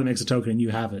plays a card that makes a token and you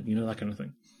have it, that kind of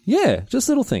thing. Yeah, just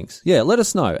little things. Yeah, let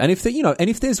us know. And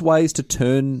if there's ways to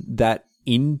turn that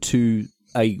into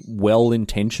a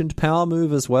well-intentioned power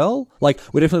move as well. Like,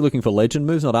 we're definitely looking for legend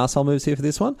moves, not arsehole moves here for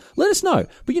this one. Let us know.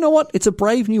 But you know what? It's a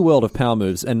brave new world of power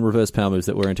moves and reverse power moves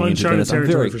that we're entering into. Uncharted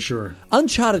territory for sure.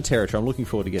 Uncharted territory. I'm looking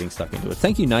forward to getting stuck into it.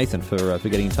 Thank you, Nathan, for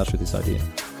getting in touch with this idea.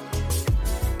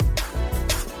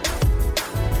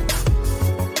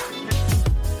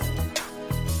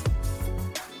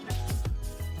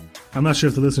 I'm not sure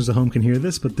if the listeners at home can hear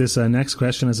this, but this next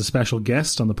question is a special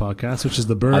guest on the podcast, which is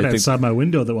the bird outside my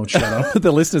window that won't shut up.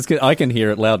 The listeners I can hear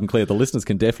it loud and clear. The listeners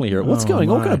can definitely hear it. What's going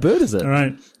on? What kind of bird is it? All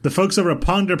right. The folks over at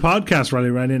Ponder Podcast rally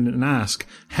right in and ask,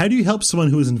 how do you help someone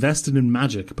who is invested in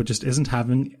Magic but just isn't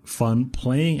having fun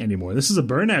playing anymore? This is a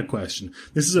burnout question.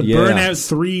 This is a Burnout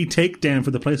 3 takedown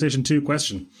for the PlayStation 2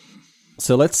 question.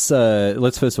 So let's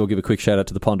first of all give a quick shout out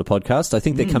to the Ponder Podcast. I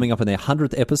think they're coming up in their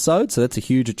 100th episode, so that's a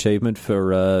huge achievement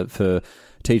for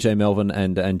TJ, Melvin,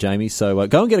 and Jamie. So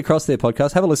go and get across their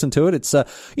podcast, have a listen to it. It's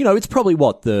it's probably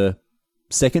the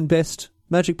second best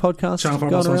Magic podcast. Channel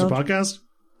 4 Most Watched Podcast.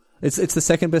 It's the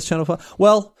second best Channel 4.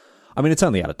 Well, I mean it's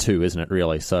only out of 2, isn't it?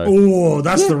 Really? So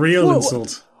that's the real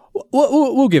insult.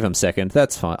 We'll give him second.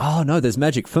 That's fine. Oh, no, there's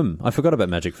Magic Film. I forgot about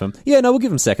Magic Film. Yeah, no, we'll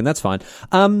give him second. That's fine.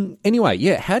 Anyway,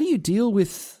 yeah, how do you deal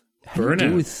with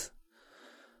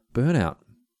burnout?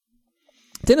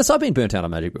 Dennis, I've been burnt out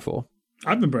on Magic before.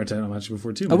 I've been burnt out on Magic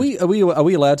before too. Are we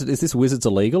allowed to? Is this Wizards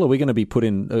illegal? Are we going to be put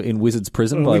in Wizards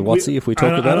prison by WotC if we talk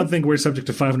about it? I don't think we're subject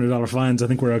to $500 fines. I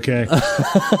think we're okay.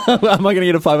 Am I going to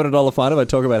get a $500 fine if I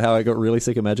talk about how I got really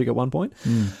sick of Magic at one point?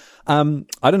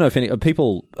 I don't know if any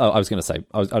people. I was going to say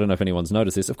I don't know if anyone's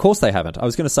noticed this. Of course they haven't. I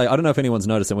was going to say I don't know if anyone's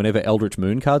noticed that whenever Eldritch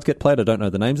Moon cards get played, I don't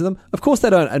know the names of them. Of course they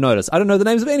don't notice. I don't know the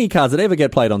names of any cards that ever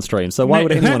get played on stream. So why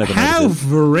would anyone ever notice? How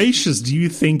voracious do you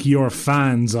think your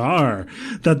fans are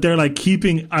that they're like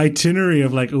keeping itinerary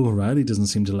of like, oh, Riley doesn't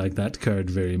seem to like that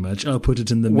card very much. I'll put it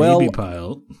in the maybe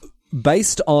pile.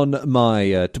 Based on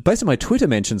my Twitter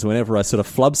mentions, whenever I sort of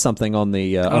flub something on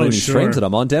the on any streams that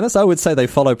I'm on, Dennis, I would say they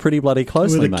follow pretty bloody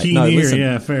closely, with a mate. keen ear,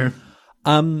 yeah, fair.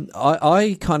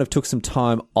 I kind of took some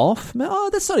time off. Oh,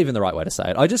 that's not even the right way to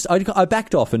say it. I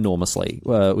backed off enormously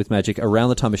with Magic around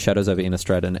the time of Shadows over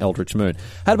Innistrad and Eldritch Moon.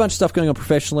 Had a bunch of stuff going on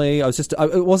professionally.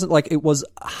 It wasn't like it was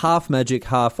half Magic,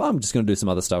 half I'm just going to do some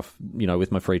other stuff,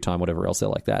 with my free time, whatever else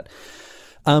like that.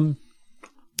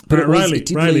 But Riley,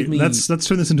 let's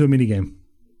turn this into a mini game.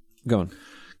 Go on.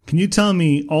 Can you tell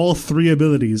me all 3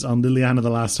 abilities on Liliana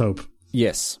the Last Hope?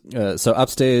 Yes. So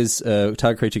upstairs,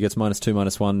 target creature gets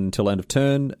 -2/-1 until end of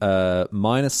turn. Now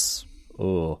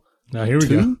here we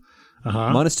go.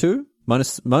 -2.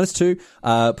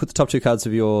 Put the top 2 cards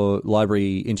of your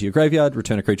library into your graveyard.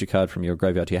 Return a creature card from your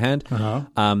graveyard to your hand.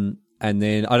 And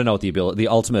then I don't know what the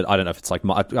ultimate. I don't know if it's like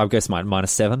I guess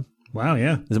 -7. Wow,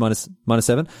 yeah. Is it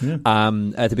 -7? Yeah.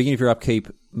 At the beginning of your upkeep,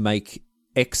 make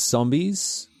X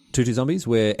zombies, 2/2 zombies,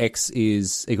 where X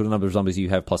is equal to the number of zombies you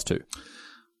have +2.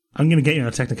 I'm going to get you on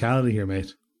a technicality here,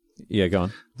 mate. Yeah, go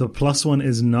on. The +1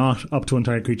 is not up to one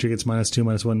target creature gets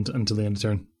 -2/-1 until the end of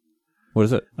turn. What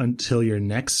is it? Until your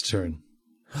next turn.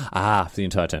 For the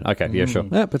entire turn. Okay, yeah, sure.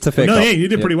 Yeah, but it's a fair call. Yeah, you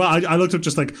did pretty well. I looked up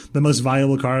just like the most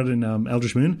viable card in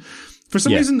Eldritch Moon. For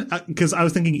some reason, because I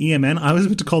was thinking EMN, I was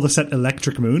about to call the set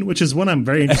Electric Moon, which is one I'm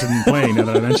very interested in playing now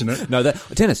that I mention it. No,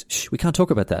 Dennis, we can't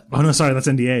talk about that. Oh, no, sorry, that's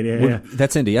NDA. Yeah.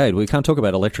 That's NDA. We can't talk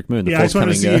about Electric Moon. I just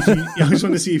wanted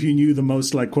to see if you knew the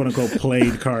most, like, quote-unquote,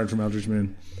 played card from Eldritch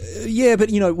Moon. Yeah, but,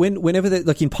 whenever,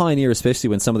 like in Pioneer especially,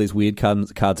 when some of these weird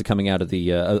cards are coming out of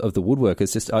the woodwork,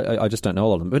 it's just, I just don't know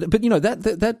all of them. But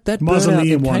that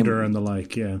Mausoleum Wanderer and the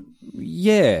like, yeah.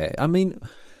 Yeah, I mean...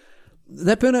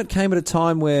 That burnout came at a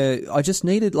time where I just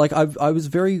needed, like, I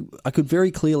could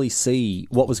very clearly see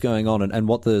what was going on and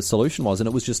what the solution was, and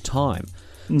it was just time.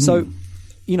 Mm-hmm. So,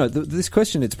 this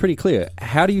question, it's pretty clear.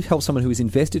 How do you help someone who is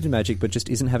invested in Magic but just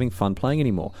isn't having fun playing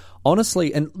anymore?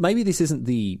 Honestly, and maybe this isn't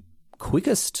the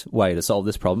quickest way to solve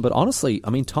this problem, but honestly, I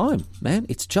mean, time, man.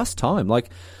 It's just time. Like,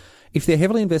 if they're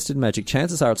heavily invested in Magic,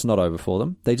 chances are it's not over for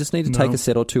them. They just need to take a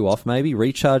set or 2 off, maybe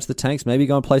recharge the tanks, maybe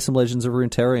go and play some Legends of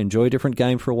Runeterra, enjoy a different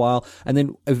game for a while, and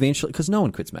then eventually, because no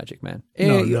one quits Magic, man.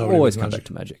 You always come back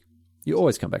to Magic. You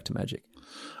always come back to Magic.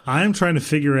 I'm trying to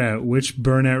figure out which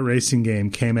Burnout racing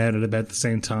game came out at about the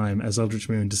same time as Eldritch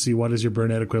Moon to see what is your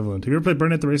Burnout equivalent. Have you ever played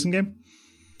Burnout the racing game?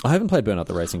 I haven't played Burnout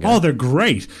the racing game. Oh, they're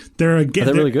great. Are they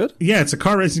really good? Yeah, it's a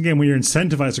car racing game where you're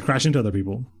incentivized to crash into other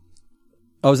people.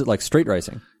 Oh, is it like street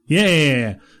racing?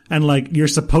 Yeah. And like you're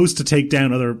supposed to take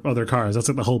down other cars. That's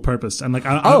like the whole purpose. And like,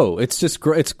 it's just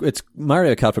it's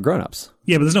Mario Kart for grown-ups.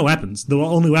 Yeah, but there's no weapons. The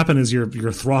only weapon is your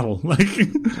throttle. Like,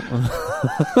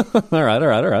 all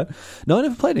right. No, I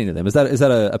never played any of them. Is that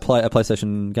a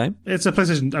PlayStation game? It's a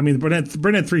PlayStation. I mean,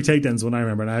 Burnout 3 takedowns when I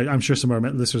remember, and I'm sure some of our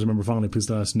listeners remember fondly. Please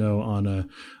let us know on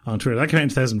Twitter. That came out in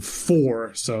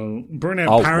 2004. So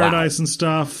Burnout Paradise and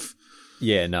stuff.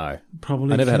 Yeah, no.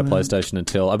 Probably. I never had a PlayStation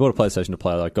until I bought a PlayStation to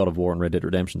play like God of War and Red Dead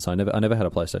Redemption. So I never had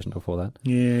a PlayStation before that.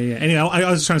 Yeah. Anyway,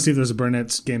 I was trying to see if there was a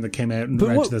Burnout game that came out in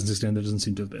 2016. There doesn't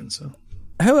seem to have been. So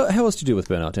How else do you deal with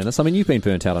burnout, Dennis? I mean, you've been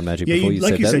burnt out on Magic before.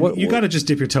 Like you said said, that. you got to just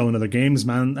dip your toe in other games,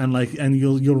 man, and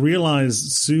you'll realize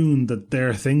soon that there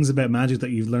are things about Magic that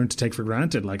you've learned to take for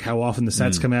granted, like how often the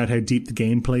sets come out, how deep the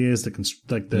gameplay is,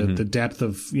 the depth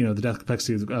of the depth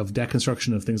complexity of deck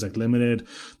construction of things like limited,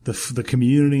 the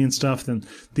community and stuff. Then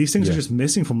these things are just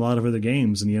missing from a lot of other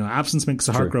games, and absence makes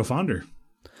the heart grow fonder.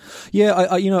 Yeah,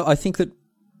 I think that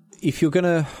if you're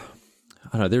gonna,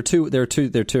 I don't know, there are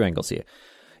two angles here.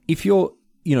 If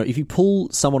you pull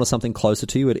someone or something closer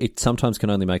to you, it sometimes can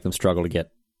only make them struggle to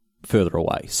get further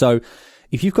away. So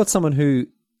if you've got someone who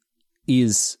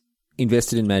is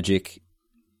invested in Magic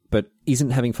but isn't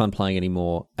having fun playing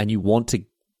anymore, and you want to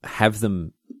have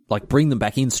them, like, bring them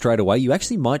back in straight away, you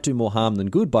actually might do more harm than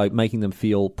good by making them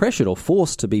feel pressured or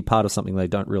forced to be part of something they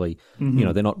don't really,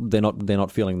 they're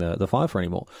not feeling the fire for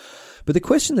anymore. But the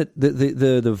question that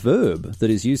the verb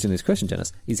that is used in this question,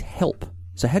 Dennis, is help.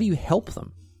 So how do you help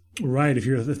them? Right, if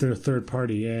they're a third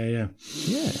party, yeah.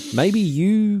 Maybe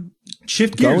you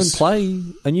shift gears, go and play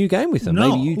a new game with them.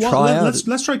 No, maybe you try out.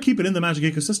 Let's try to keep it in the Magic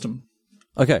ecosystem.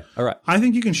 Okay, all right. I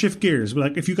think you can shift gears.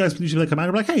 Like, if you guys usually play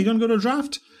Commander, be like, hey, you want to go to a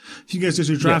draft? If you guys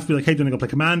usually draft, be like, hey, do you want to go play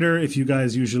Commander? If you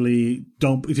guys usually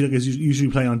don't, if you guys usually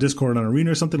play on Discord on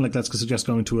Arena or something like that, suggest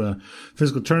going to a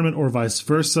physical tournament or vice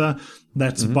versa.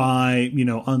 That's by,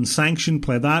 unsanctioned,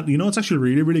 play that. It's actually a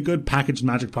really, really good packaged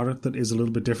Magic product that is a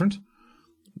little bit different.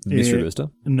 Mystery Booster?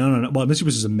 No. Well, Mystery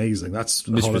Booster is amazing. That's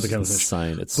a whole other kind of thing.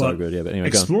 Insane. It's so good. Yeah, but anyway,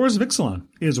 Explorers of Ixalan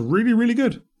is really, really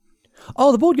good.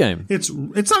 Oh, the board game. It's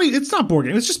not board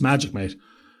game. It's just Magic, mate.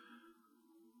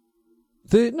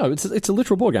 It's a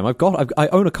literal board game. I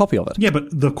own a copy of it. Yeah, but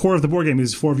the core of the board game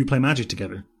is 4 of you play Magic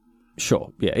together.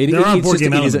 Sure. Yeah. There are board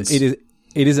game elements.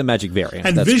 It is a Magic variant.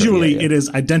 And visually, it is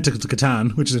identical to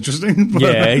Catan, which is interesting. But,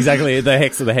 yeah, exactly. The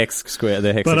hex square,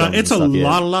 the hex. But it's a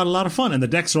lot of fun, and the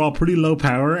decks are all pretty low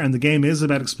power, and the game is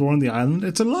about exploring the island.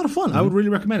 It's a lot of fun. I would really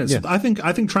recommend it. So I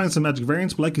think trying some Magic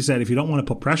variants, but like you said, if you don't want to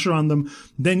put pressure on them,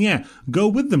 then go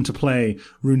with them to play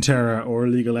Runeterra or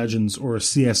League of Legends or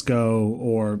CS:GO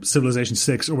or Civilization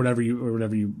 6 or whatever you or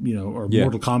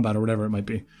Mortal Kombat or whatever it might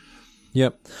be.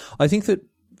 Yep. I think that,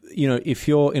 if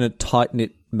you're in a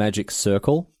tight-knit Magic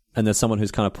circle and there's someone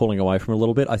who's kind of pulling away from it a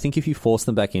little bit, I think if you force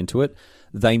them back into it,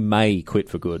 they may quit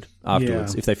for good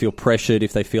afterwards. If they feel pressured,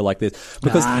 if they feel like this.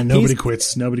 Because nobody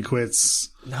quits. Nobody quits.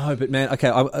 No, but man, okay,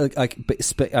 all right,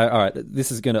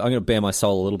 I'm going to bare my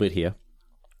soul a little bit here.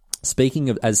 Speaking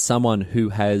of, as someone who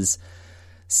has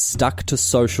stuck to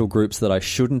social groups that I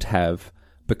shouldn't have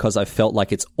because I felt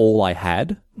like it's all I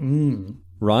had,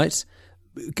 right?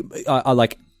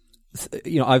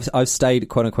 I've stayed,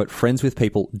 quote unquote, friends with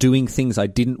people, doing things I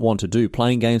didn't want to do,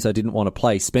 playing games I didn't want to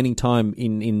play, spending time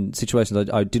in situations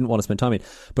I didn't want to spend time in,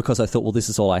 because I thought, well, this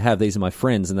is all I have. These are my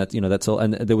friends, and that's all.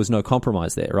 And there was no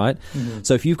compromise there, right? Mm-hmm.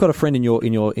 So if you've got a friend in your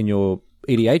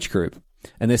EDH group,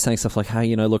 and they're saying stuff like,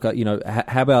 hey, look,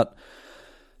 how about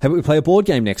we play a board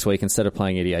game next week instead of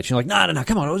playing EDH? You're like, no,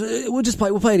 come on, we'll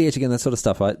play EDH again, that sort of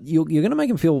stuff, right? You're going to make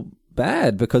them feel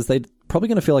bad because they're probably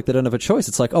going to feel like they don't have a choice.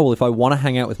 It's like, oh, well, if I want to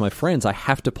hang out with my friends, I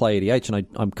have to play EDH, and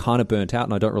I'm kind of burnt out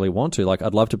and I don't really want to. Like,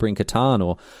 I'd love to bring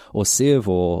Catan or Civ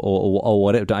or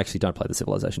whatever. Actually, don't play the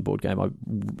Civilization board game.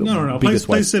 No.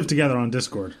 Play Civ together on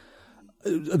Discord.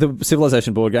 The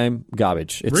Civilization board game,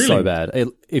 garbage. It's so bad.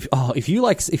 If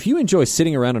you enjoy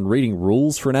sitting around and reading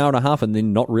rules for an hour and a half and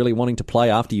then not really wanting to play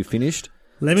after you've finished,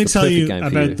 let me tell you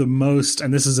about the most,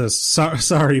 and this is a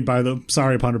sorry Ponder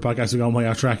podcast, we're going way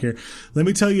off track here. Let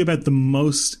me tell you about the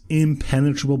most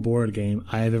impenetrable board game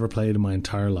I have ever played in my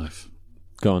entire life.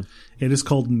 Go on. It is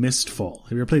called Mistfall.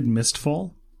 Have you ever played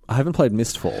Mistfall? I haven't played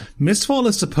Mistfall. Mistfall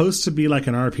is supposed to be like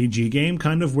an RPG game,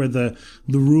 kind of, where the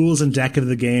rules and deck of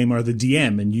the game are the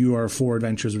DM, and you are 4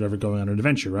 adventurers or whatever going on an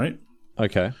adventure, right?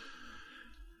 Okay.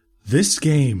 This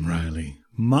game, Riley,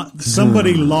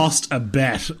 somebody lost a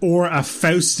bet or a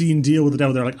Faustian deal with the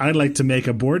devil. They're like, I'd like to make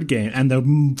a board game, and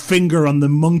the finger on the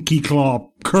monkey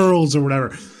claw curls or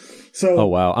whatever. So, oh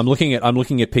wow, I'm looking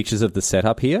at pictures of the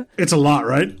setup here. It's a lot,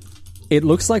 right? It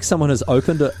looks like someone has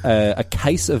opened a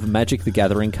case of Magic the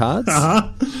Gathering cards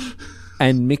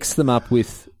and mixed them up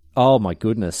with, oh my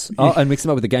goodness, and mixed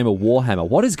them up with a game of Warhammer.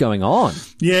 What is going on?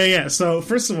 Yeah. So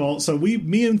first of all,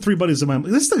 me and 3 buddies of mine,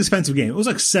 this is an expensive game. It was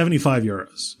like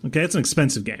 €75. Okay, it's an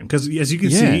expensive game because, as you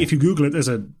can see, if you Google it, there's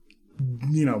a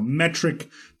metric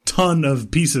ton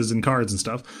of pieces and cards and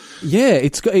stuff. Yeah,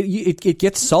 it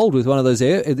gets sold with one of those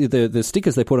the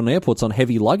stickers they put on airports on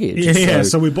heavy luggage. Yeah,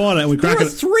 so we bought it and we cracked it. There are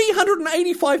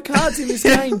 385 cards in this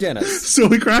game, Dennis. So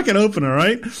we crack it open, all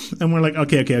right? And we're like,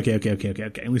 okay.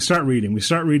 And we start reading. We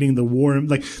start reading the war.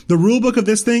 Like, the rule book of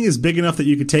this thing is big enough that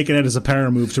you could take it out as a power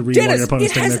move to read while your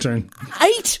opponent's taking their turn.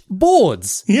 8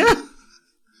 boards. Yeah.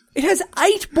 It has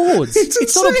 8 boards.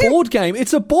 It's not a board game.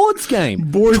 It's a boards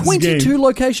game. 22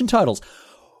 location titles.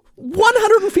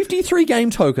 153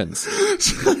 game tokens.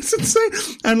 That's insane.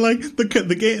 And like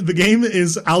the game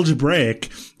is algebraic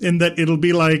in that it'll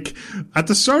be like at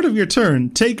the start of your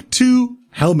turn, take 2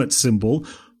 helmet symbol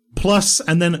plus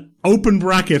and then open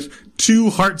bracket 2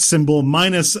 heart symbol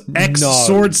minus X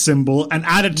sword symbol and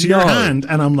add it to your hand.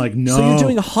 And I'm like, no. So you're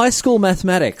doing high school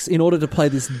mathematics in order to play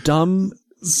this dumb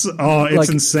it's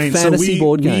insane. Fantasy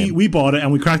board game. We bought it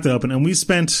and we cracked it open and we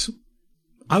spent,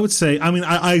 I would say, I mean,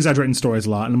 I exaggerate in stories a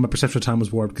lot, and my perception of time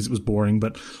was warped because it was boring,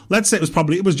 but let's say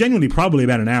it was genuinely probably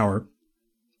about an hour.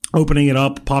 Opening it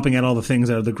up, popping out all the things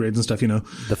out of the grids and stuff, you know.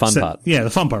 The fun part. Yeah, the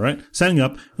fun part, right? Setting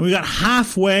up, and we got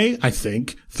halfway, I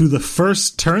think, through the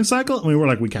first turn cycle, and we were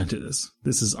like, we can't do this.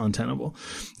 This is untenable.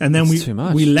 And then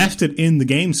we left it in the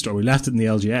game store. We left it in the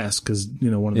LGS, because, you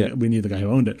know, we knew the guy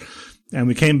who owned it. And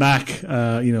we came back,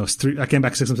 I came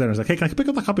back 6 months later. I was like, hey, can I pick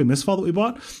up that copy of Mistfall that we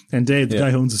bought? And Dave, the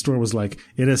guy who owns the store, was like,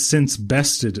 it has since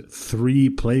bested 3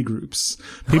 play groups.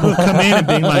 People have come in and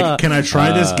being like, can I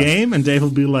try this game? And Dave will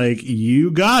be like,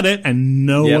 you got it. And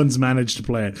no one's managed to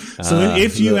play it. So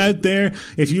if you out there,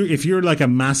 if you're like a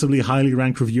massively highly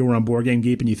ranked reviewer on Board Game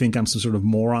Geek and you think I'm some sort of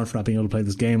moron for not being able to play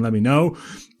this game, let me know.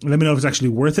 Let me know if it's actually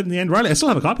worth it in the end. Riley, I still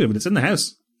have a copy of it. It's in the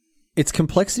house. Its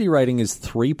complexity rating is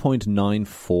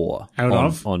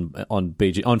 3.94 on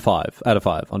BG on 5 out of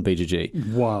 5 on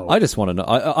BGG. Wow! I just want to know.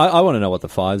 I want to know what the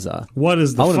 5s are. What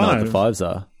is the 5? I want to know what the 5s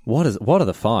are. What are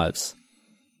the 5s?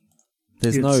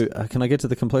 There's no. Can I get to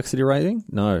the complexity rating?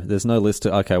 No, there's no list.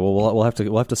 Okay, well we'll have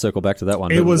to circle back to that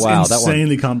one. It was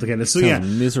insanely complicated. So yeah,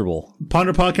 miserable.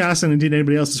 Ponder Podcast and indeed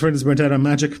anybody else who's friend is burnt out on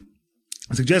Magic.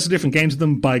 Suggest a different game to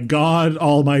them. By God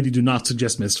Almighty, do not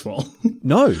suggest Mistfall.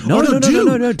 No,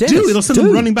 Dennis, it'll send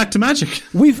them running back to Magic.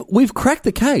 We've cracked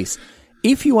the case.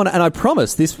 If you want to, and I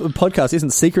promise this podcast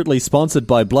isn't secretly sponsored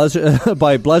by Blaža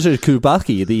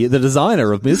Kubacki, the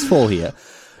designer of Mistfall here.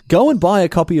 Go and buy a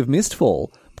copy of Mistfall.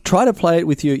 Try to play it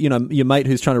with your mate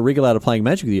who's trying to wriggle out of playing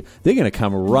Magic with you. They're going to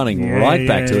come running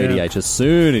back to EDH as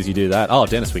soon as you do that. Oh,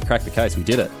 Dennis, we cracked the case. We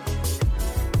did it.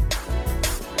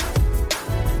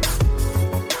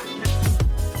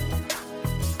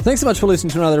 Thanks so much for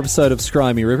listening to another episode of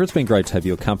Scry Me River. It's been great to have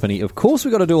your company. Of course,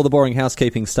 we've got to do all the boring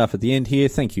housekeeping stuff at the end here.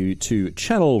 Thank you to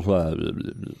Channel...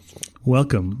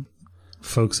 Welcome,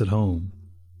 folks at home,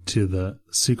 to the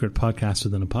secret podcast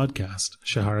within a podcast,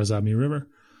 Shahrazad Me River.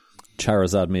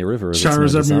 Charizard Me River.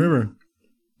 Charizard Me River.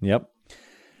 Yep.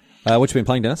 What you been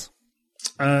playing, Dennis?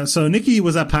 So Nikki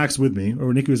was at PAX with me,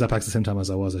 or Nikki was at PAX at the same time as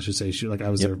I was, I should say. I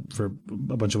was there for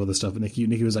a bunch of other stuff, but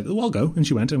Nikki was like, oh, I'll go. And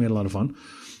she went, and we had a lot of fun.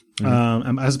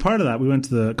 Mm-hmm. As part of that, we went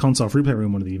to the console free play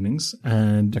room one of the evenings,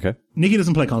 and Nikki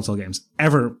doesn't play console games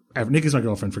ever. Nikki's my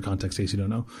girlfriend, for context, in case you don't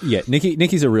know. Yeah,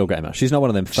 Nikki's a real gamer. She's not one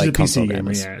of them fake console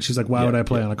gamers. Yeah, she's like, why would I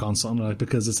play on a console? I'm like,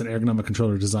 because it's an ergonomic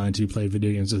controller designed to play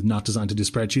video games. It's not designed to do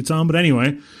spreadsheets on. But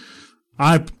anyway,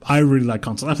 I really like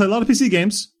console. I play a lot of PC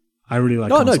games. I really like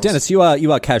consoles. No, Dennis, you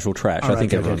are casual trash. I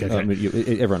think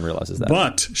everyone realizes that.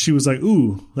 But she was like,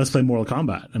 ooh, let's play Mortal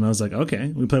Kombat. And I was like,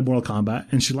 okay. We played Mortal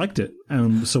Kombat, and she liked it.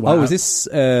 Is this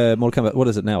Mortal Kombat, what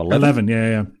is it now, 11? 11,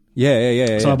 yeah.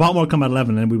 Yeah. So I bought Mortal Kombat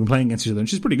 11, and we've been playing against each other, and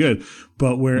she's pretty good.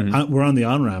 But we're on the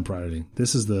on-ramp already.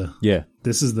 This is the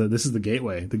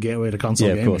gateway to console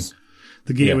gaming. Of course.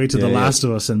 The gateway to The Last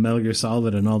of Us and Metal Gear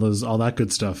Solid and all that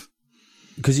good stuff.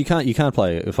 Because you can't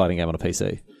play a fighting game on a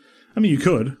PC. I mean, you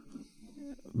could.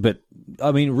 But,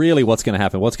 I mean, really what's going to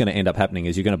happen, what's going to end up happening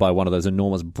is you're going to buy one of those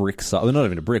enormous bricks. They're not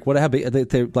even a brick.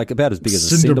 They're like about as big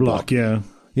as a cinder block. Yeah.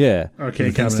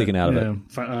 Arcade cabinet. Sticking out of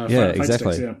it.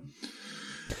 Exactly. Sticks,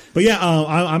 But yeah,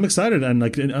 I'm excited, and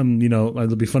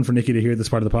it'll be fun for Nikki to hear this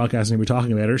part of the podcast and we're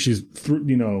talking about her. She's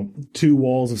 2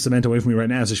 walls of cement away from me right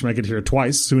now, so she might get to hear it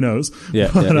twice. Who knows?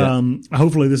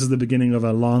 Hopefully this is the beginning of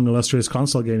a long, illustrious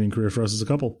console gaming career for us as a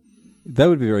couple. That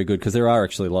would be very good, because there are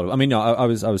actually a lot of... I mean, no, I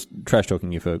was trash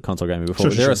talking you for console gaming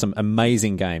before. There are some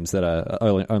amazing games that are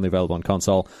only available on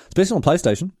console, especially on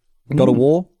PlayStation. God of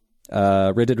War,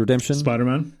 Red Dead Redemption,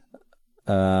 Spider-Man,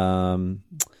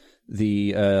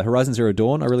 the Horizon Zero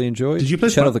Dawn. I really enjoyed. Did you play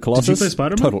Shadow of the Colossus? Did you play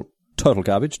Spider-Man? Total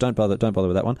garbage. Don't bother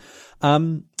with that one.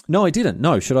 No, I didn't.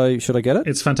 No, should I get it?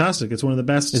 It's fantastic. It's one of the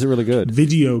best. Is it really good?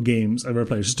 Video games I've ever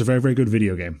played. It's just a very, very good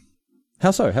video game.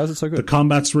 How so? How is it so The good?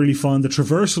 combat's really fun. The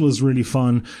traversal is really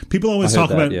fun. People always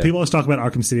talk about yeah. people always talk about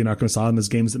Arkham City and Arkham Asylum as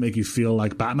games that make you feel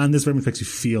like Batman. This very much makes you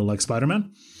feel like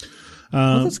Spider-Man.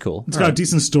 Oh, that's cool. It's got a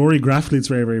decent story. Graphically, it's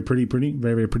very, very pretty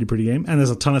game. And there's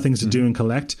a ton of things to do and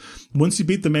collect. Once you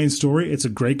beat the main story, it's a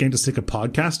great game to stick a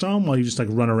podcast on while you just like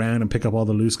run around and pick up all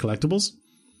the loose collectibles.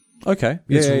 Okay.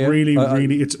 It's really,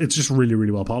 it's just really,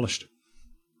 really well polished.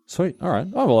 Sweet. All right.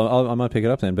 Oh, well, I might pick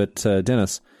it up then. But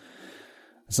Dennis,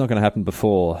 it's not going to happen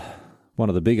before one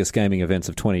of the biggest gaming events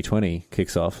of 2020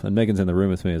 kicks off. And Megan's in the room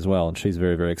with me as well. And she's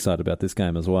very, very excited about this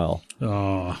game as well.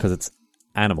 Oh, because it's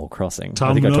Animal Crossing.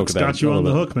 Tom I think Nook's I talked about got you on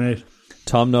the hook, mate.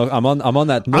 Tom Nook. I'm on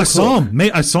that. Nook I saw hook. him,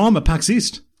 mate. I saw him at PAX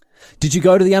East. Did you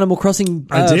go to the Animal Crossing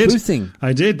booth thing?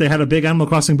 I did. They had a big Animal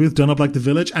Crossing booth done up like the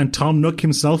village, and Tom Nook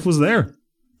himself was there.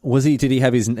 Was he? Did he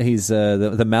have his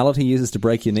the mallet he uses to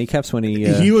break your kneecaps when he?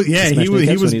 He was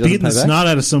he beating the snot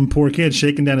out of some poor kid,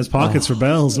 shaking down his pockets for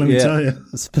bells. Let me tell you,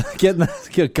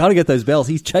 got to get those bells.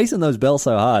 He's chasing those bells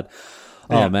so hard.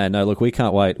 Oh Yeah. man, no! Look, we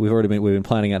can't wait. We've been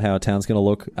planning out how our town's going to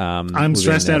look. I'm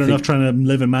stressed out enough trying to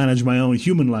live and manage my own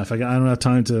human life. I don't have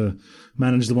time to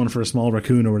manage the one for a small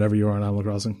raccoon or whatever you are in Animal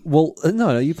Crossing. Well,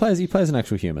 no, you play as an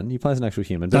actual human. You play as an actual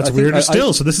human. But That's weirder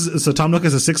still. So Tom Nook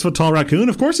is a 6 foot tall raccoon.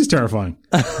 Of course, he's terrifying.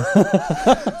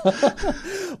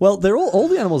 Well, they're all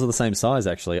the animals are the same size.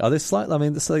 Actually, are they slightly? I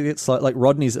mean, it's like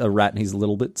Rodney's a rat and he's a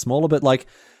little bit smaller. But like,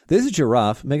 there's a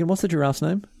giraffe. Megan, what's the giraffe's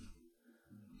name?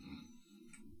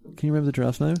 Can you remember the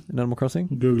giraffe's name in Animal Crossing?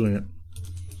 Googling it.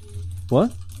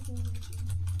 What?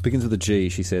 Begins with a G,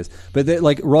 she says. But they're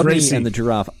like Rodney Gracie. and the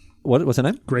giraffe. What's her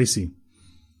name? Gracie.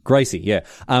 Gracie, yeah.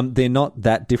 They're not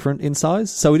that different in size,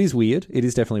 so it is weird. It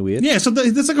is definitely weird. Yeah, so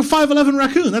that's like a 5'11"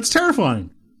 raccoon. That's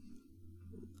terrifying.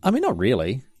 I mean, not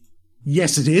really.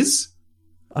 Yes, it is.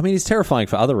 I mean, it's terrifying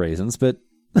for other reasons, but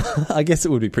I guess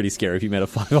it would be pretty scary if you met a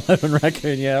 5'11"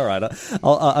 raccoon. Yeah, all right.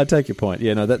 I take your point.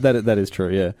 Yeah, no, that is true,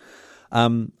 yeah. I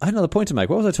had another point to make.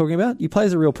 What was I talking about? You play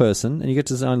as a real person and you get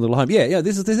to his own little home. Yeah,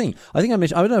 this is the thing. I think I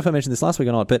don't know if I mentioned this last week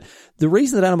or not, but the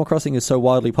reason that Animal Crossing is so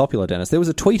widely popular, Dennis, there was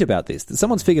a tweet about this.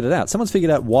 Someone's figured it out. Someone's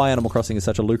figured out why Animal Crossing is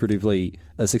such a lucratively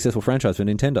successful franchise for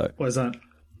Nintendo. What is that?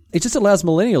 It just allows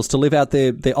millennials to live out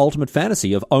their ultimate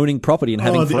fantasy of owning property and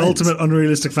having the friends. ultimate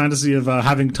unrealistic fantasy of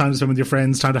having time to spend with your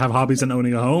friends, time to have hobbies and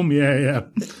owning a home. Yeah.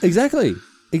 Exactly.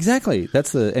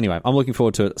 That's anyway, I'm looking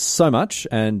forward to it so much.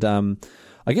 And,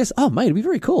 I guess, mate, it'd be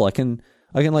very cool. I can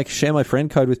like share my friend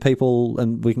code with people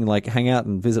and we can like hang out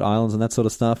and visit islands and that sort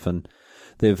of stuff. And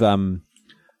they've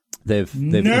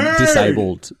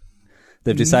disabled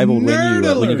when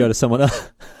you go to someone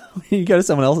else. When you go to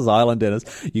someone else's island, Dennis,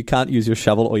 you can't use your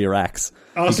shovel or your axe.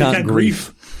 Oh, you can't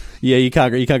grief. Yeah, you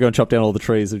can't go and chop down all the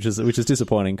trees, which is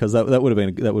disappointing because that would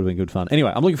have been good fun.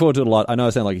 Anyway, I'm looking forward to it a lot. I know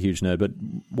I sound like a huge nerd, but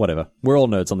whatever. We're all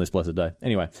nerds on this blessed day.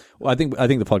 Anyway, I think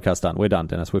the podcast's done. We're done,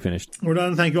 Dennis. We're finished. We're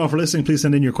done. Thank you all for listening. Please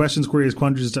send in your questions, queries,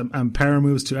 quandaries, and power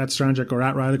moves to @Stranjek or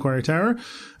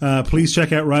 @RileyQuarryTower. Please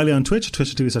check out Riley on Twitch,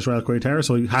 twitch.tv/RileyQuarryTower,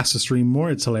 so he has to stream more.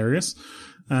 It's hilarious.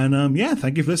 And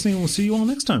thank you for listening, and we'll see you all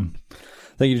next time.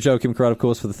 Thank you to Joachim Karate, of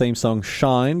course, for the theme song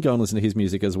 "Shine." Go and listen to his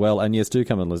music as well. And yes, do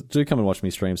come and watch me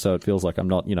stream. So it feels like I'm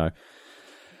not,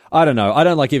 I don't know. I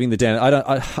don't like giving I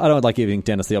don't like giving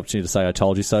Dennis the opportunity to say "I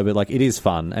told you so," but like it is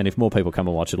fun. And if more people come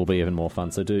and watch, it'll be even more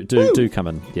fun. So do come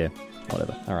and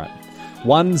whatever. All right,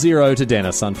 1-0 to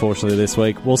Dennis. Unfortunately, this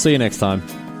week. We'll see you next time.